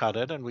would then cut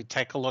it, and we'd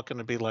take a look, and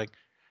it'd be like,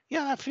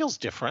 yeah, that feels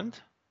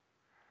different.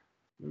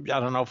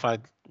 I don't know if I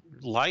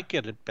like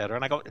it better.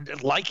 And I go,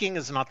 liking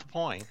is not the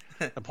point.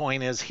 The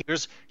point is,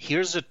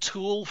 here's a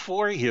tool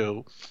for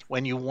you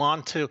when you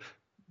want to.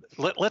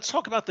 Let's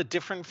talk about the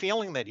different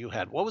feeling that you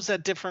had. What was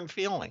that different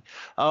feeling?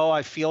 Oh,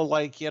 I feel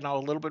like, a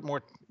little bit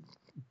more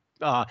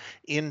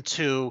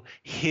into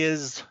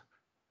his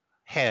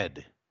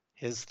head,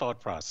 his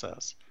thought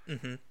process.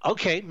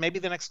 Okay, maybe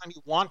the next time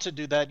you want to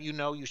do that,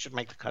 you should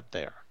make the cut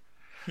there.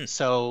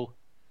 So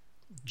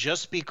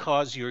just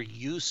because you're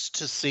used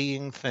to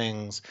seeing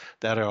things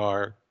that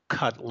are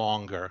cut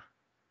longer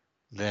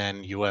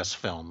than U.S.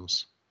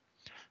 films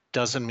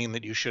doesn't mean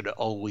that you should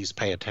always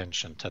pay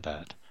attention to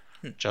that.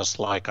 Just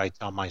like I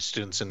tell my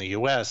students in the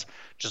U.S.,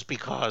 just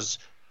because,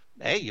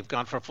 hey, you've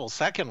gone for a full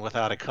second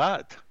without a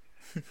cut,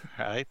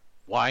 right?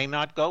 Why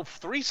not go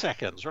 3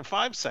 seconds or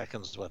 5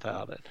 seconds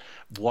without it?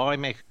 Why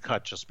make a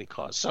cut just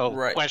because? So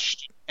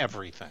question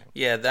everything.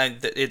 Yeah,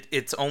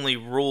 it's only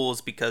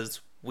rules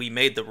because we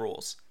made the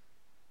rules.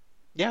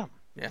 Yeah,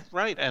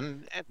 right.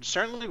 And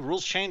certainly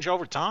rules change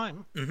over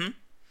time.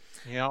 I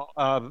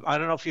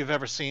don't know if you've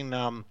ever seen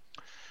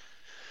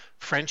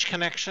French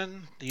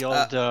Connection, the old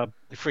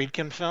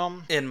Friedkin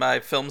film. In my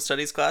film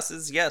studies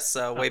classes, yes,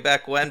 way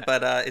back when.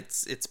 But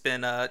it's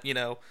been a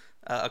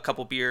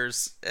couple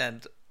beers,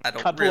 and I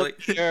don't really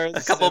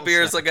a couple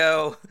beers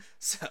ago.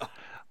 So.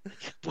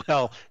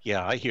 Well,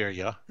 yeah, I hear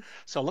you.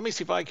 So let me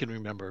see if I can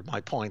remember my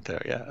point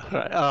there.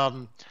 Yeah.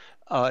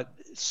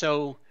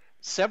 So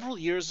several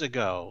years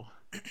ago,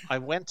 I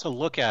went to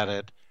look at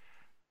it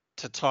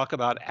to talk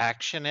about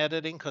action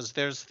editing, because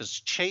there's this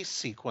chase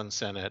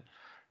sequence in it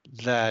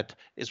that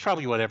is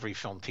probably what every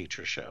film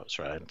teacher shows,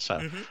 right?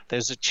 So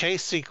there's a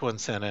chase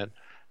sequence in it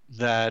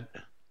that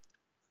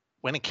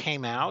when it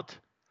came out,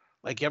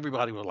 like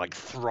everybody was like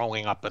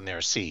throwing up in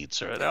their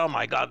seats, or oh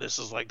my God, this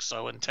is like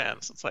so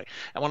intense. It's like,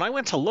 and when I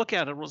went to look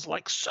at it, it was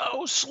like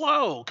so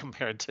slow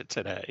compared to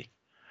today.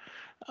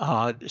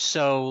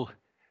 So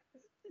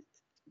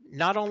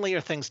not only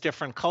are things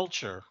different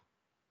culture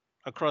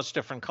across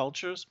different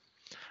cultures,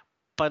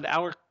 but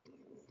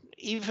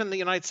even the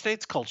United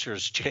States culture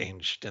has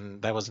changed,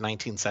 and that was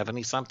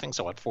 1970 something.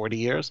 So what, 40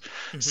 years?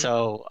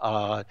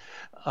 So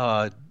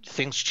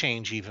things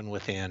change even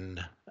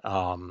within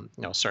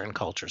certain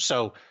cultures.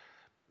 So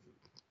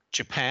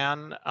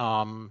Japan,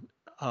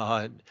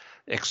 the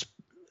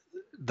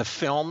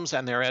films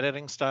and their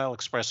editing style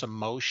express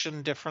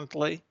emotion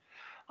differently,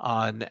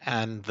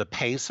 and the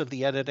pace of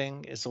the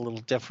editing is a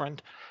little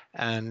different.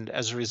 And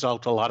as a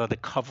result, a lot of the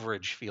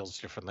coverage feels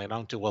different. They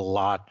don't do a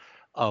lot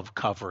of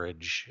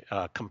coverage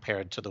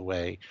compared to the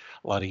way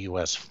a lot of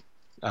U.S.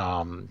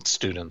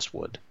 Students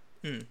would.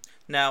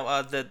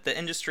 Now, the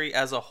industry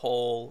as a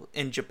whole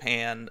in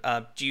Japan,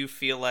 do you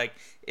feel like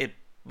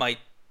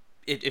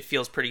it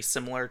feels pretty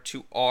similar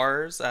to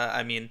ours?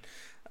 I mean,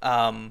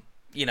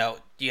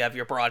 you have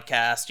your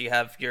broadcast, you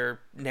have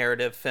your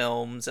narrative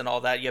films and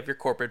all that, you have your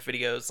corporate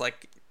videos.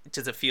 Like,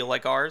 does it feel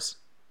like ours?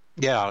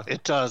 Yeah,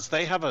 it does.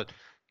 They have a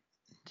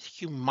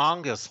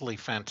humongously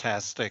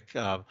fantastic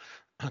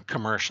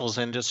commercials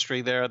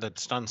industry there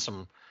that's done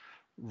some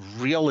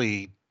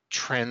really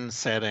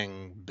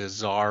trend-setting,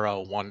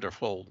 bizarro,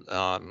 wonderful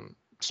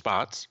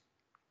spots.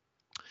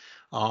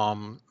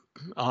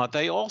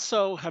 They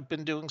also have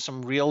been doing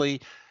some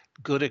really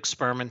good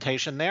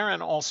experimentation there,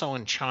 and also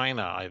in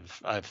China,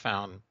 I've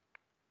found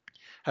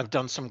have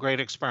done some great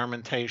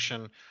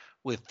experimentation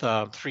with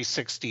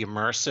 360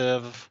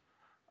 immersive,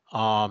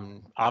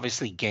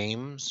 obviously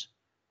games,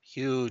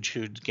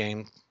 huge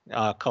game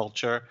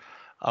culture.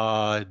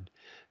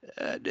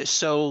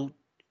 So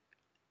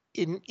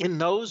in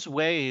those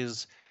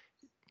ways,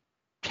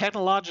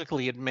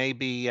 technologically, it may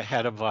be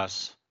ahead of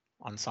us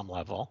on some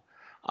level.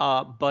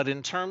 But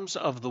in terms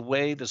of the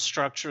way the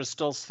structure is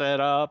still set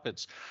up,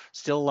 it's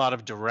still a lot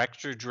of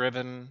director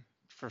driven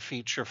for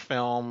feature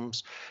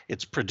films.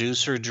 It's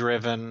producer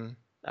driven,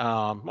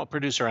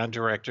 producer and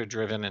director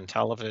driven in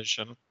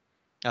television.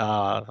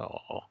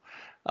 Uh,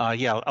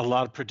 yeah, a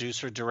lot of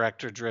producer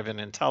director driven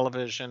in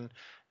television,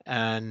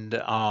 and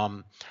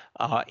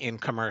in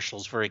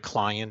commercials, very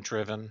client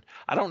driven.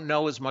 I don't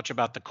know as much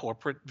about the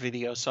corporate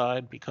video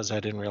side because I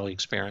didn't really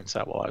experience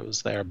that while I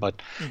was there,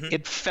 but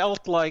it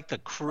felt like the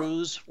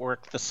crews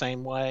worked the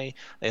same way.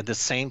 They had the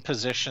same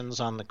positions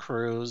on the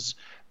crews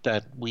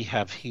that we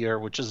have here,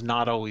 which is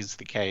not always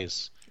the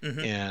case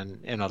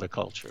in other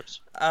cultures.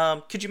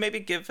 Could you maybe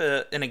give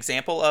an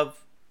example of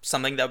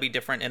something that would be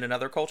different in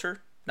another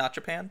culture, not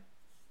Japan?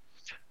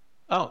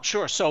 Oh,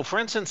 sure. So, for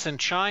instance, in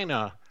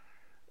China,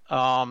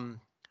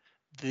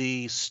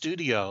 the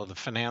studio, the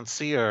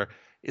financier,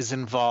 is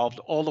involved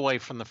all the way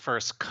from the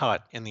first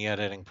cut in the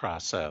editing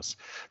process.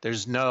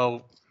 There's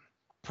no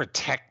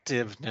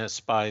protectiveness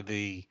by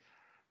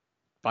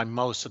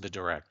most of the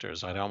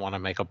directors. I don't want to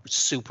make a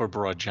super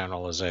broad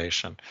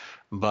generalization,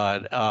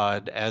 but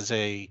as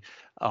an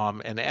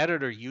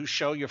editor, you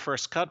show your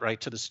first cut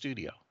right to the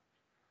studio,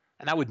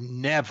 and that would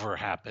never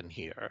happen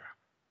here.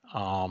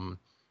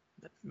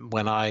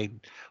 When I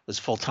was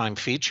full-time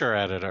feature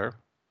editor,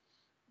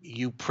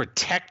 you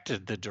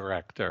protected the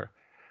director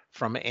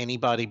from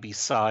anybody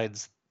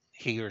besides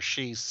he or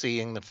she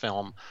seeing the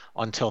film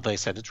until they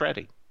said it's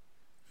ready.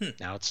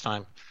 Now it's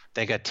time.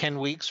 They got 10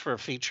 weeks for a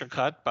feature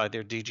cut by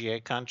their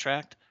DGA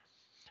contract.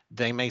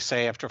 They may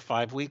say after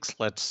 5 weeks,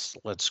 let's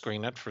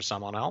screen it for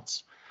someone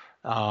else,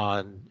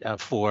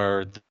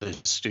 for the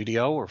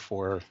studio or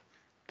for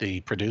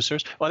the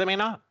producers. Well, they may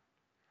not.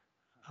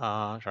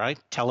 Right?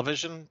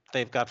 Television,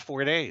 they've got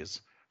 4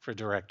 days for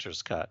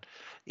director's cut.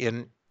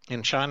 In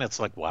China, it's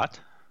like, what?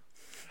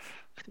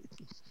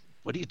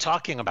 What are you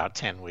talking about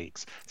 10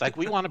 weeks? It's like,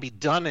 we want to be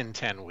done in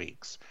 10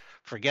 weeks.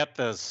 Forget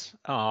this,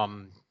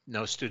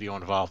 no studio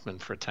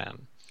involvement for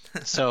 10.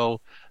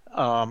 So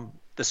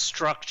the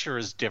structure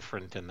is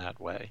different in that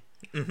way.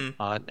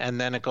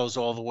 And then it goes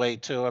all the way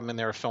to, I mean,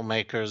 there are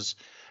filmmakers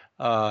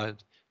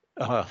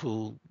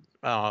who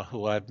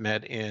I've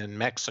met in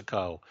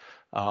Mexico,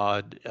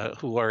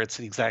 who are, it's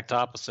the exact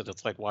opposite.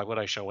 It's like, why would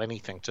I show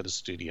anything to the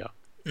studio?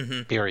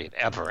 Period.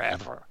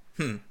 Ever.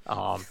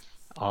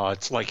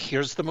 It's like,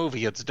 here's the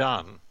movie, it's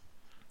done,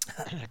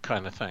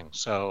 kind of thing.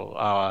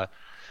 So,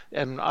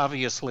 and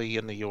obviously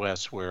in the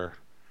U.S. we're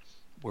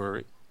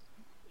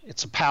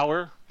it's a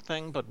power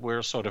thing, but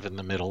we're sort of in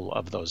the middle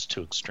of those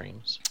two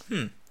extremes.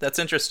 That's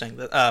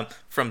interesting.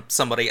 From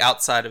somebody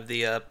outside of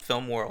the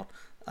film world.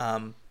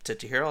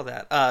 To hear all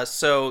that.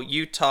 So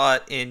you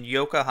taught in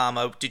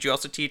Yokohama. Did you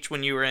also teach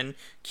when you were in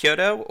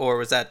Kyoto, or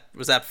was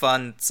that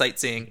fun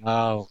sightseeing?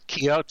 Oh,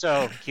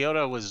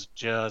 Kyoto was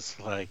just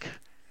like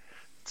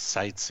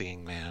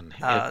sightseeing, man.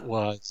 It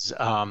was,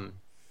 and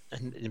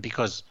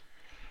because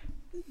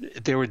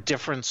there were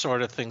different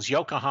sort of things.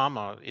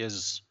 Yokohama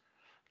is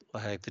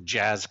like the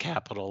jazz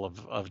capital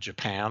of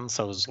Japan,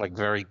 so it was like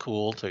very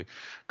cool to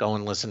go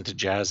and listen to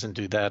jazz and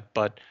do that.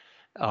 But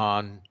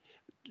Um,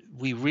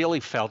 we really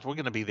felt we're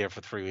going to be there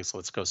for 3 weeks.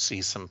 Let's go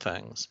see some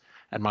things.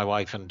 And my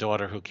wife and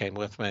daughter, who came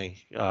with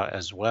me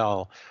as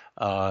well,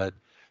 uh,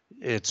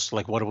 it's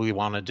like, what do we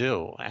want to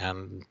do?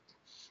 And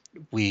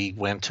we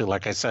went to,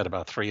 like I said,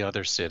 about 3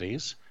 other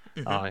cities,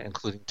 Hmm.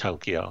 including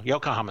Tokyo.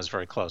 Yokohama is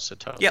very close to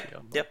Yep.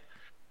 Tokyo, but Yep.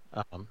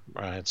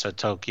 right. So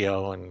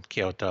Tokyo and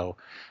Kyoto,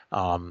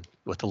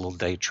 with a little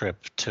day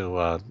trip to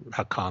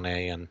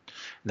Hakone, and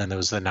then there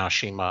was the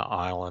Nashima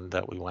Island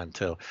that we went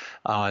to,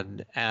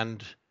 and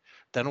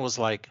then it was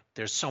like,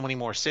 there's so many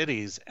more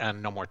cities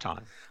and no more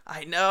time.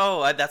 I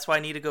know. That's why I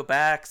need to go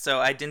back. So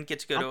I didn't get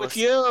to go I'm to with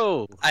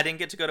you. I didn't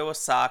get to go to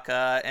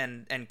Osaka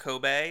and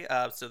Kobe.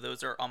 So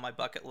those are on my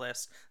bucket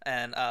list.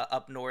 And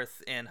up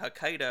north in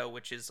Hokkaido,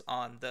 which is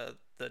on the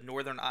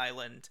northern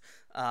island,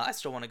 I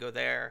still want to go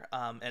there.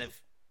 And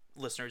if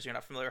listeners you're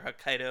not familiar,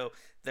 Hokkaido,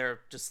 they're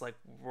just like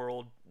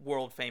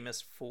world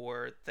famous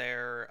for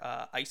their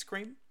ice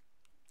cream.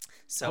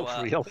 So Oh,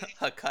 really?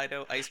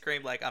 Hokkaido ice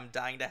cream, like I'm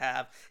dying to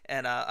have,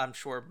 and I'm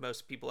sure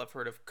most people have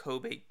heard of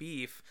Kobe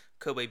beef.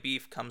 Kobe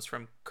beef comes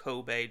from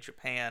Kobe,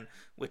 Japan,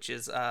 which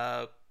is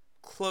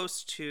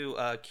close to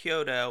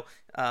Kyoto.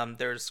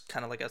 There's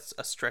kind of like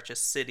a stretch of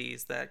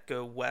cities that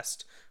go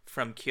west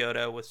from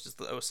Kyoto, which is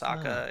the Oh,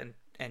 Osaka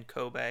and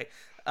Kobe.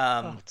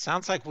 oh, Um, it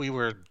sounds like we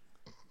were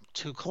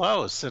too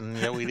close, and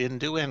yet we didn't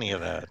do any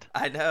of that.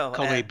 I know.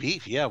 Kobe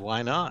beef, yeah,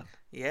 why not?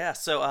 Yeah,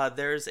 so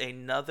there's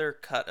another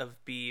cut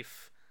of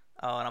beef,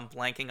 and I'm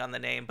blanking on the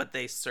name, but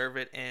they serve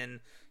it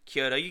in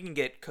Kyoto. You can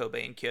get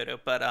Kobe in Kyoto,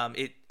 but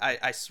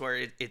I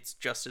swear it's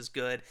just as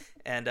good.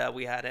 And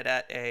we had it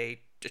at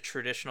a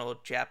traditional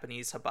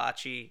Japanese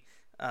hibachi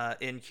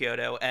in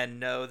Kyoto. And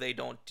no, they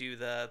don't do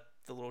the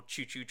little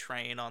choo-choo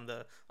train on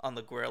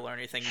the grill or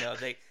anything. No,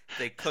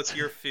 they cook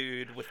your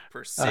food with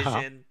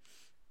Uh-huh. precision,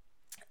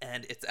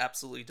 and it's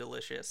absolutely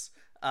delicious.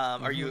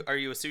 Hmm. Are you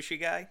a sushi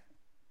guy?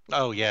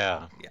 Oh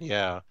yeah, Yeah.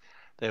 yeah.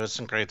 There was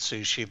some great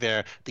sushi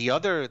there. The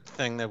other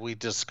thing that we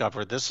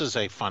discovered, this is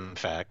a fun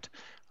fact,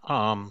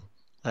 um,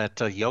 that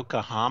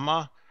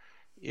Yokohama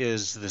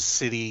is the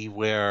city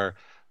where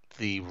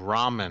the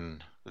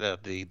ramen,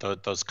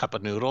 those cup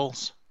of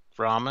noodles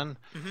ramen,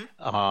 Hmm.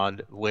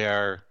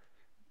 where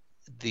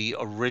the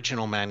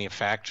original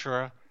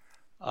manufacturer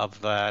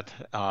of that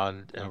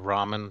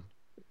ramen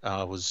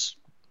was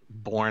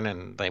born,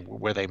 and they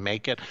where they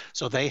make it.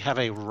 So they have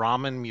a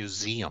ramen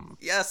museum.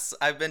 Yes,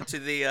 I've been to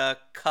the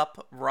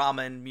Cup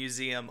Ramen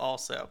Museum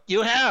also.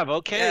 You have,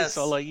 okay,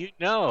 so Yes. like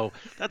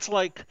that's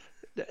like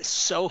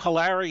so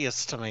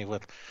hilarious to me,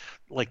 with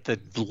like the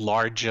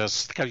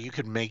largest, 'cause you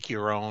could make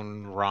your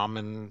own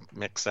ramen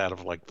mix out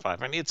of like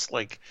five. I mean, it's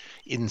like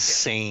Yeah,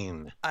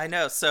 insane. I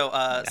know.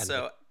 And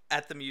So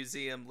at the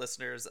museum,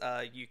 listeners,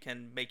 you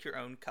can make your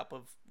own cup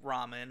of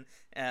ramen,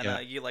 and yeah,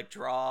 you like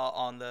draw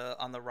on the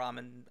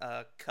ramen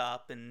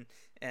cup, and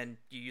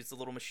you use the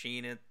little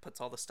machine, and it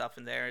puts all the stuff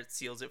in there. It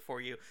seals it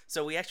for you.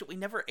 So we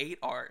never ate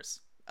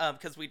ours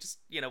because we just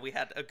we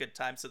had a good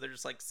time. So they're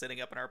just like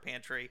sitting up in our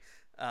pantry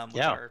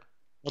with yeah. our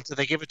Well, did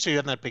they give it to you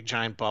in that big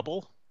giant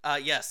bubble?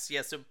 yes.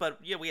 So, but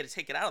yeah, we had to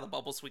take it out of the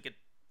bubble so we could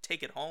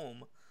take it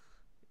home.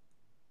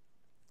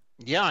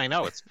 Yeah, I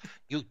know. It's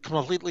You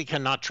completely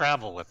cannot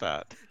travel with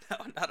that. No,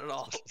 not at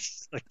all.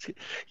 It's like,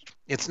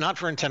 it's not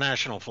for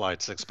international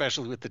flights,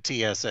 especially with the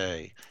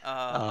TSA.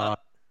 Uh, uh, Uh,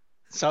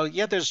 so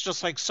yeah, there's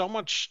just like so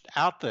much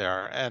out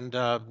there, and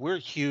we're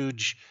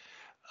huge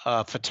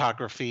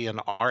photography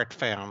and art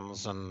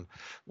fans, and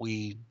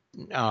we,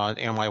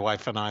 and my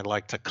wife and I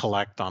like to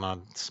collect on a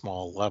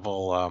small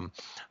level.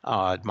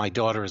 My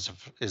daughter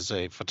is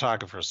a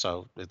photographer,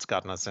 so it's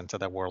gotten us into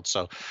that world.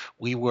 So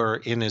we were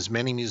in as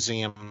many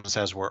museums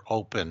as were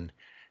open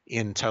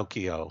in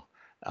Tokyo,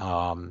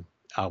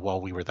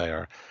 while we were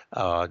there,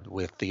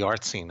 with the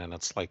art scene, and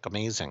it's like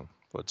amazing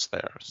what's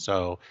there.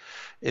 So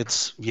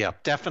it's, yeah,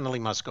 definitely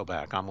must go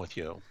back. I'm with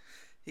you.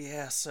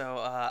 yeah, so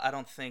I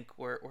don't think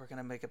we're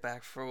gonna make it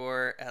back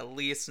for at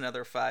least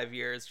another 5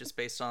 years, just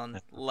based on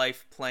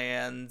life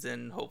plans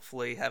and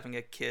hopefully having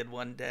a kid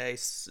one day,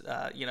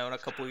 in a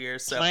couple of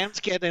years. So Plans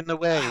get in the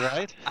way,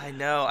 right? I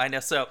know.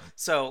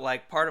 So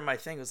like part of my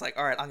thing was like,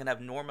 all right, I'm gonna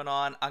have Norman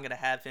on. I'm gonna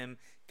have him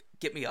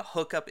get me a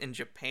hookup in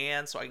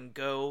Japan so I can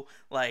go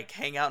like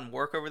hang out and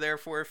work over there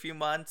for a few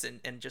months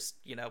and just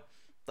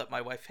let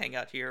my wife hang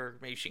out here.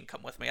 Maybe she can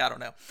come with me. I don't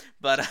know,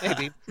 but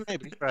Maybe,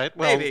 right?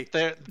 Well, maybe.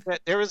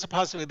 there is a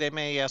possibility they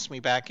may ask me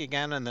back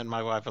again, and then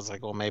my wife was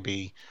like, "Well,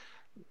 maybe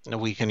a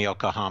week in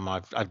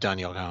Yokohama. I've done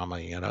Yokohama.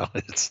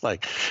 It's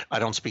like I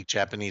don't speak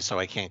Japanese, so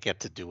I can't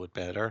get to do it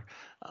better."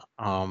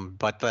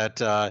 But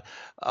that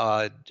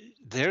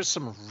there's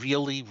some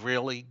really,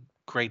 really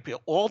great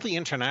people. All the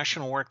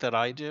international work that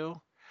I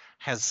do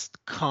has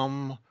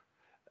come,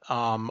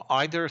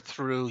 either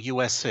through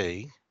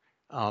USC,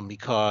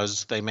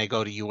 because they may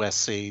go to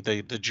USC.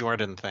 The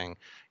Jordan thing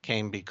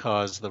came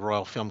because the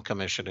Royal Film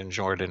Commission in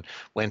Jordan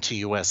went to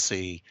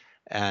USC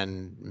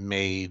and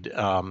made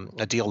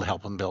a deal to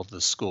help them build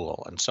the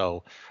school. And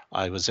so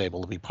I was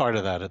able to be part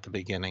of that at the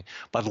beginning.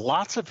 But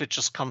lots of it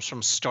just comes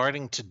from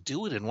starting to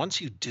do it. And once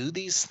you do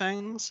these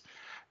things,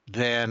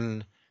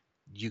 then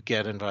you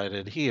get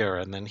invited here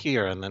and then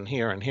here and then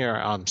here and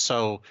here.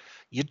 So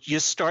you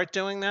start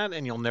doing that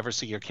and you'll never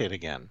see your kid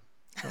again.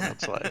 And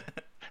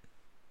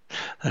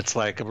that's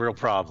like a real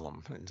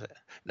problem.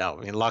 No,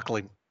 I mean,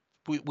 luckily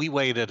we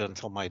waited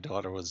until my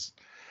daughter was,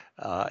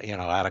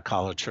 out of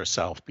college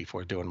herself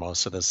before doing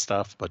most of this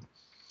stuff. But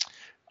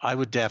I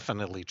would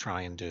definitely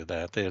try and do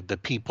that. The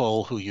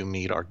people who you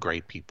meet are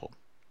great people.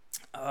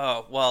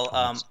 Oh, well,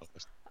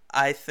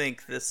 I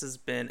think this has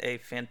been a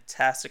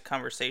fantastic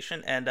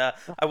conversation, and I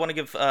want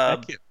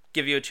to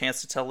give you a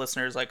chance to tell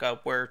listeners like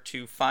where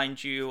to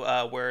find you,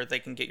 where they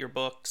can get your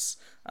books,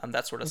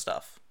 that sort of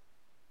stuff.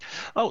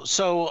 Oh,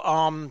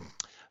 so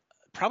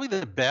probably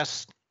the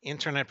best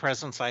internet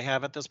presence I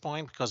have at this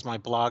point, because my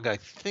blog, I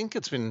think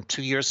it's been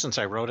 2 years since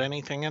I wrote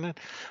anything in it,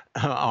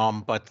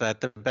 but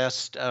that the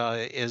best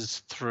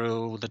is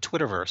through the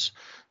Twitterverse.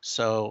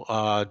 So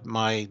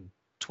my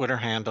Twitter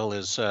handle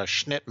is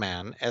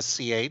Schnittman,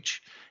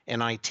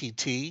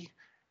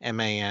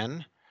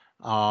 SCHNITTMAN.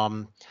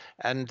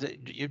 And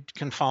you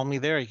can follow me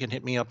there. You can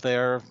hit me up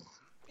there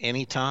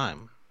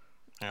anytime.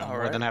 I'm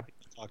more than happy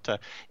to talk to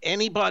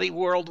anybody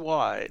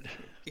worldwide.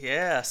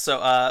 Yeah, so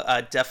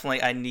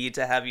definitely I need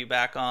to have you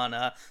back on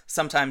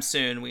sometime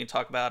soon. We can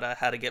talk about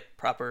how to get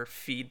proper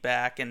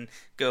feedback and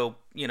go,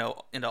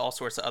 into all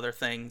sorts of other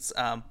things.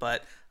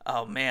 But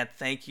oh man,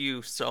 thank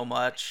you so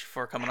much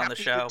for coming on the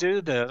show. Happy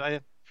to do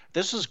that.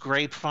 This was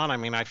great fun. I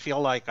mean, I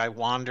feel like I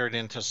wandered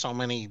into so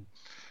many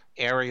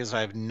areas.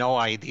 I have no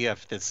idea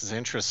if this is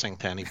interesting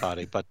to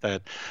anybody, but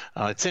that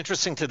it's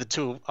interesting to the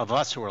two of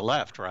us who are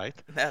left, right?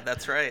 Yeah,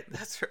 that's right.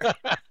 That's right.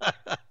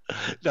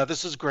 No,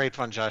 this is great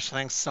fun, Josh.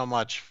 Thanks so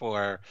much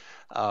for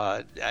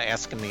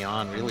asking me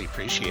on. Really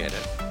appreciate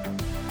it.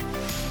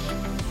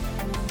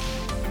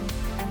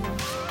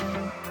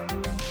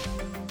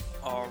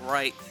 All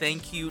right.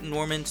 Thank you,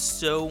 Norman,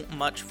 so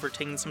much for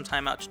taking some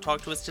time out to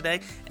talk to us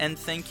today. And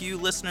thank you,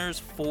 listeners,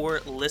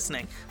 for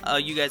listening.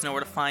 You guys know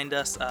where to find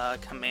us,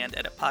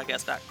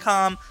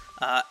 commandeditpodcast.com.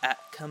 At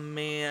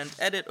Command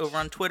Edit over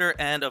on Twitter,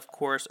 and of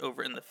course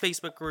over in the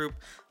Facebook group,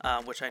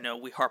 which I know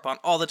we harp on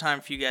all the time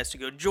for you guys to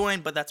go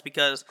join, but that's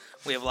because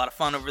we have a lot of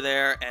fun over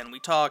there, and we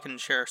talk and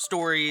share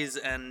stories,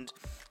 and,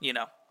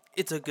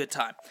 it's a good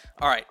time.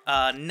 All right,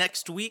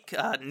 next week,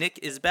 Nick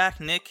is back,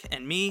 Nick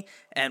and me,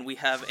 and we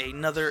have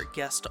another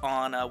guest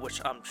on,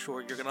 which I'm sure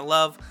you're going to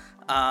love,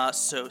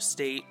 so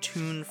stay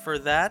tuned for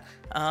that,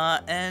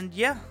 and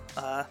yeah,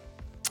 how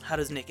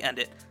does Nick end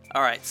it?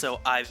 All right, so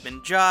I've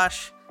been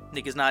Josh.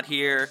 Nick is not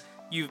here,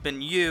 you've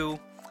been you,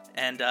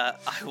 and I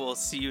will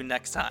see you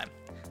next time.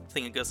 I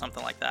think it goes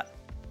something like that.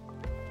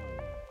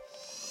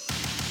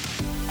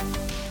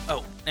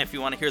 Oh, and if you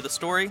want to hear the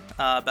story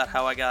about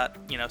how I got,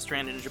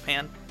 stranded in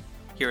Japan,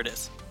 here it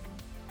is.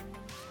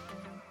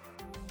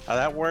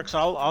 That works.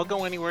 I'll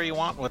go anywhere you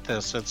want with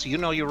this. It's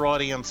your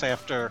audience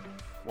after,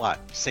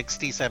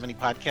 60, 70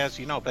 podcasts?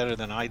 You know better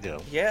than I do.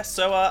 Yeah,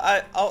 so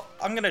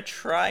I'm going to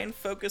try and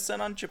focus in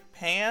on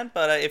Japan,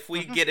 but if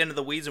we get into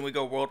the weeds and we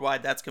go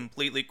worldwide, that's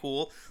completely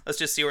cool. Let's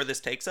just see where this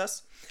takes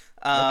us.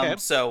 Okay.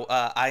 So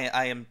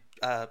I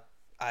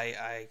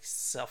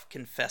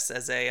self-confess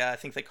as I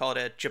think they call it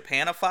a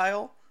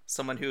Japanophile,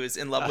 someone who is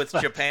in love with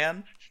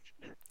Japan.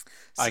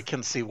 I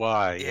can see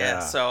why, yeah.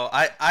 So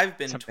I've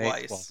been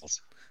twice.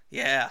 Balls.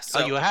 Yeah.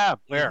 So, you have?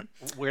 Where?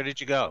 Where did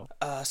you go?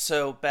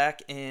 So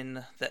back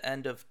in the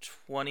end of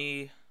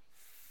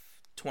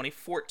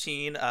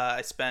 2014,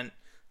 I spent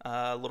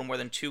a little more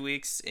than 2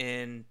 weeks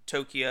in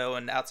Tokyo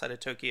and outside of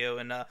Tokyo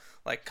in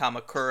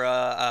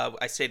Kamakura.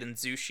 I stayed in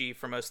Zushi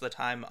for most of the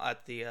time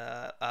at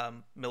the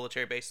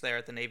military base there,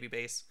 at the Navy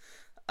base.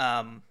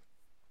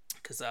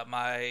 Because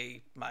my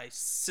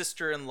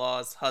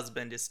sister-in-law's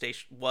husband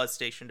was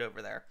stationed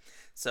over there.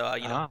 So,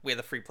 we had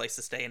a free place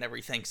to stay and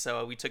everything.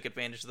 So we took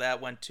advantage of that,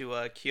 went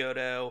to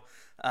Kyoto.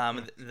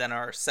 Then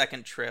our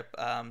second trip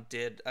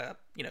did,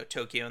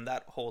 Tokyo and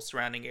that whole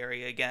surrounding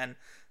area again,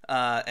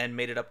 and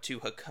made it up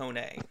to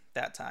Hakone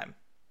that time.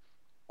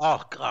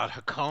 Oh, God,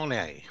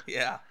 Hakone.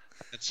 Yeah.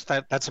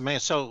 That's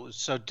amazing.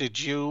 So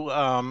did you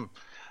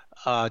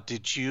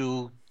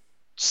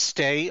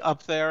stay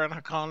up there in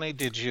Hakone?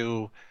 Did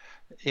you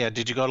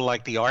go to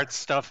the art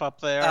stuff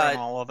up there and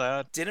all of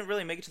that? Didn't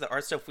really make it to the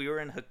art stuff. We were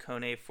in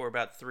Hakone for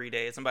about 3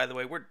 days. And by the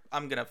way,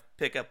 I'm gonna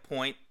pick a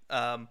point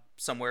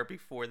somewhere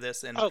before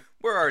this, and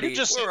we're already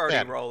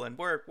rolling.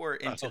 We're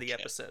into the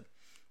episode.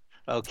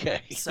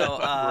 Okay. So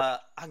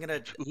I'm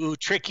gonna. Ooh,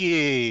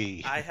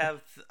 tricky. I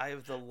have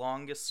the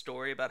longest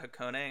story about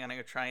Hakone, and I'm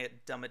gonna try and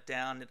dumb it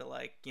down into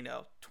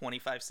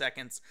 25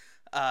 seconds.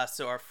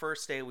 So our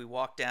first day, we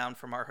walked down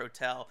from our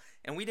hotel,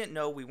 and we didn't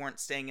know we weren't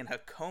staying in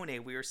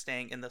Hakone. We were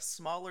staying in the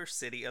smaller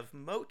city of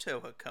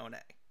Moto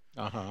Hakone.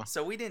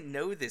 So we didn't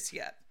know this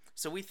yet.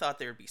 So we thought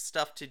there would be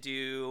stuff to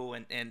do,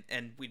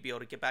 and we'd be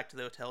able to get back to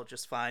the hotel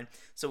just fine.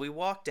 So we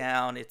walked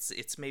down.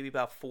 It's maybe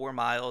about 4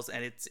 miles,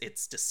 and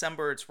it's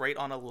December. It's right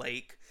on a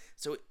lake,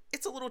 so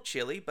it's a little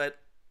chilly, but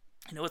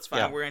it's fine.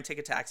 Yeah. We're gonna take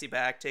a taxi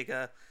back, take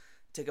a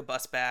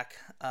bus back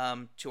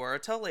to our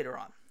hotel later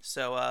on.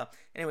 So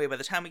anyway, by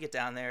the time we get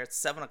down there, it's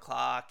 7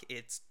 o'clock.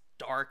 It's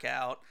dark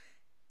out,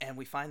 and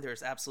we find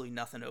there's absolutely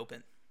nothing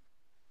open.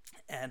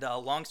 And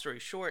long story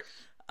short,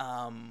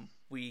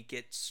 we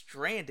get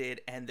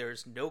stranded, and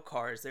there's no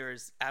cars. There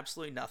is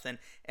absolutely nothing,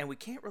 and we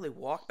can't really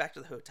walk back to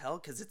the hotel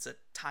because it's a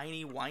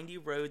tiny, windy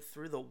road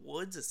through the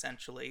woods,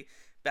 essentially,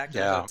 back to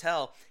the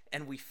hotel.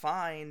 And we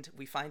find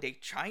a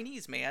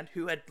Chinese man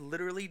who had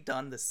literally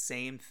done the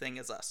same thing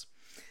as us,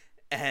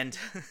 and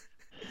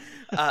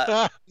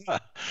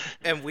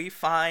and we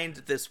find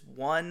this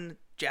one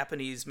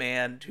Japanese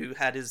man who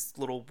had his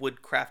little wood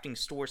crafting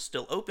store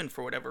still open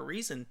for whatever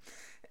reason,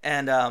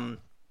 and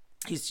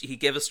he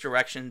gave us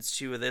directions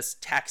to this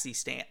taxi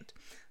stand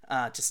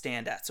to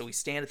stand at. So we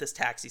stand at this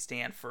taxi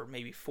stand for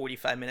maybe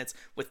 45 minutes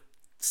with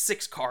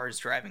 6 cars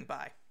driving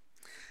by,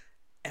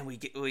 and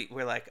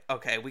we're like,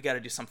 okay, we got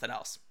to do something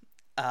else.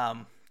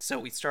 So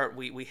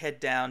we head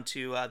down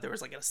to there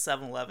was like a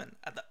 7-Eleven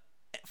at the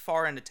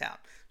far end of town.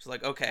 So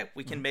like, okay,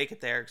 we can make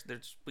it there.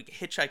 We can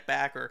hitchhike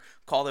back or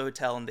call the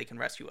hotel and they can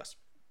rescue us.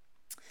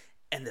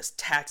 And this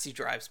taxi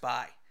drives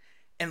by,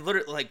 and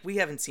literally, like, we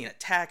haven't seen a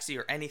taxi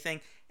or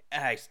anything,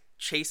 and I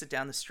chase it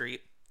down the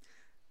street,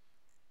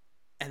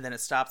 and then it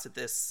stops at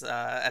this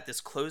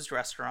closed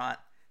restaurant,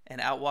 and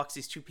out walks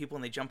these 2 people,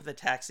 and they jump in the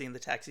taxi, and the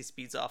taxi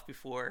speeds off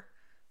before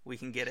we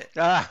can get it.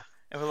 And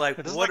we're like,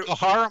 this is like a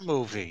horror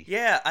movie.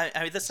 Yeah,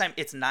 I mean, this time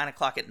it's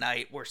 9:00 at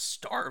night. We're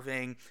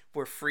starving.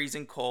 We're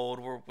freezing cold.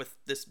 We're with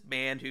this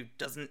man who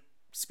doesn't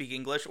speak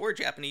English or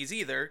Japanese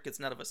either, because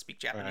none of us speak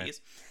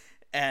Japanese. Right.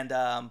 And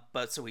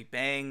but so we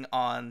bang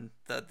on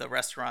the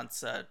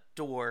restaurant's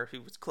door,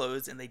 who was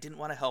closed, and they didn't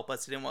want to help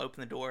us. They didn't want to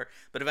open the door,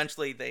 but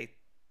eventually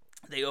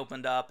they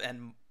opened up,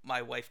 and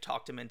my wife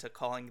talked him into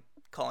calling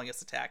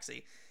us a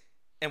taxi,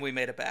 and we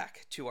made it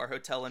back to our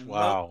hotel in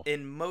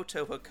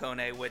Moto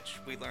Hakone, which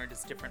we learned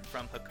is different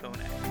from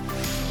Hakone.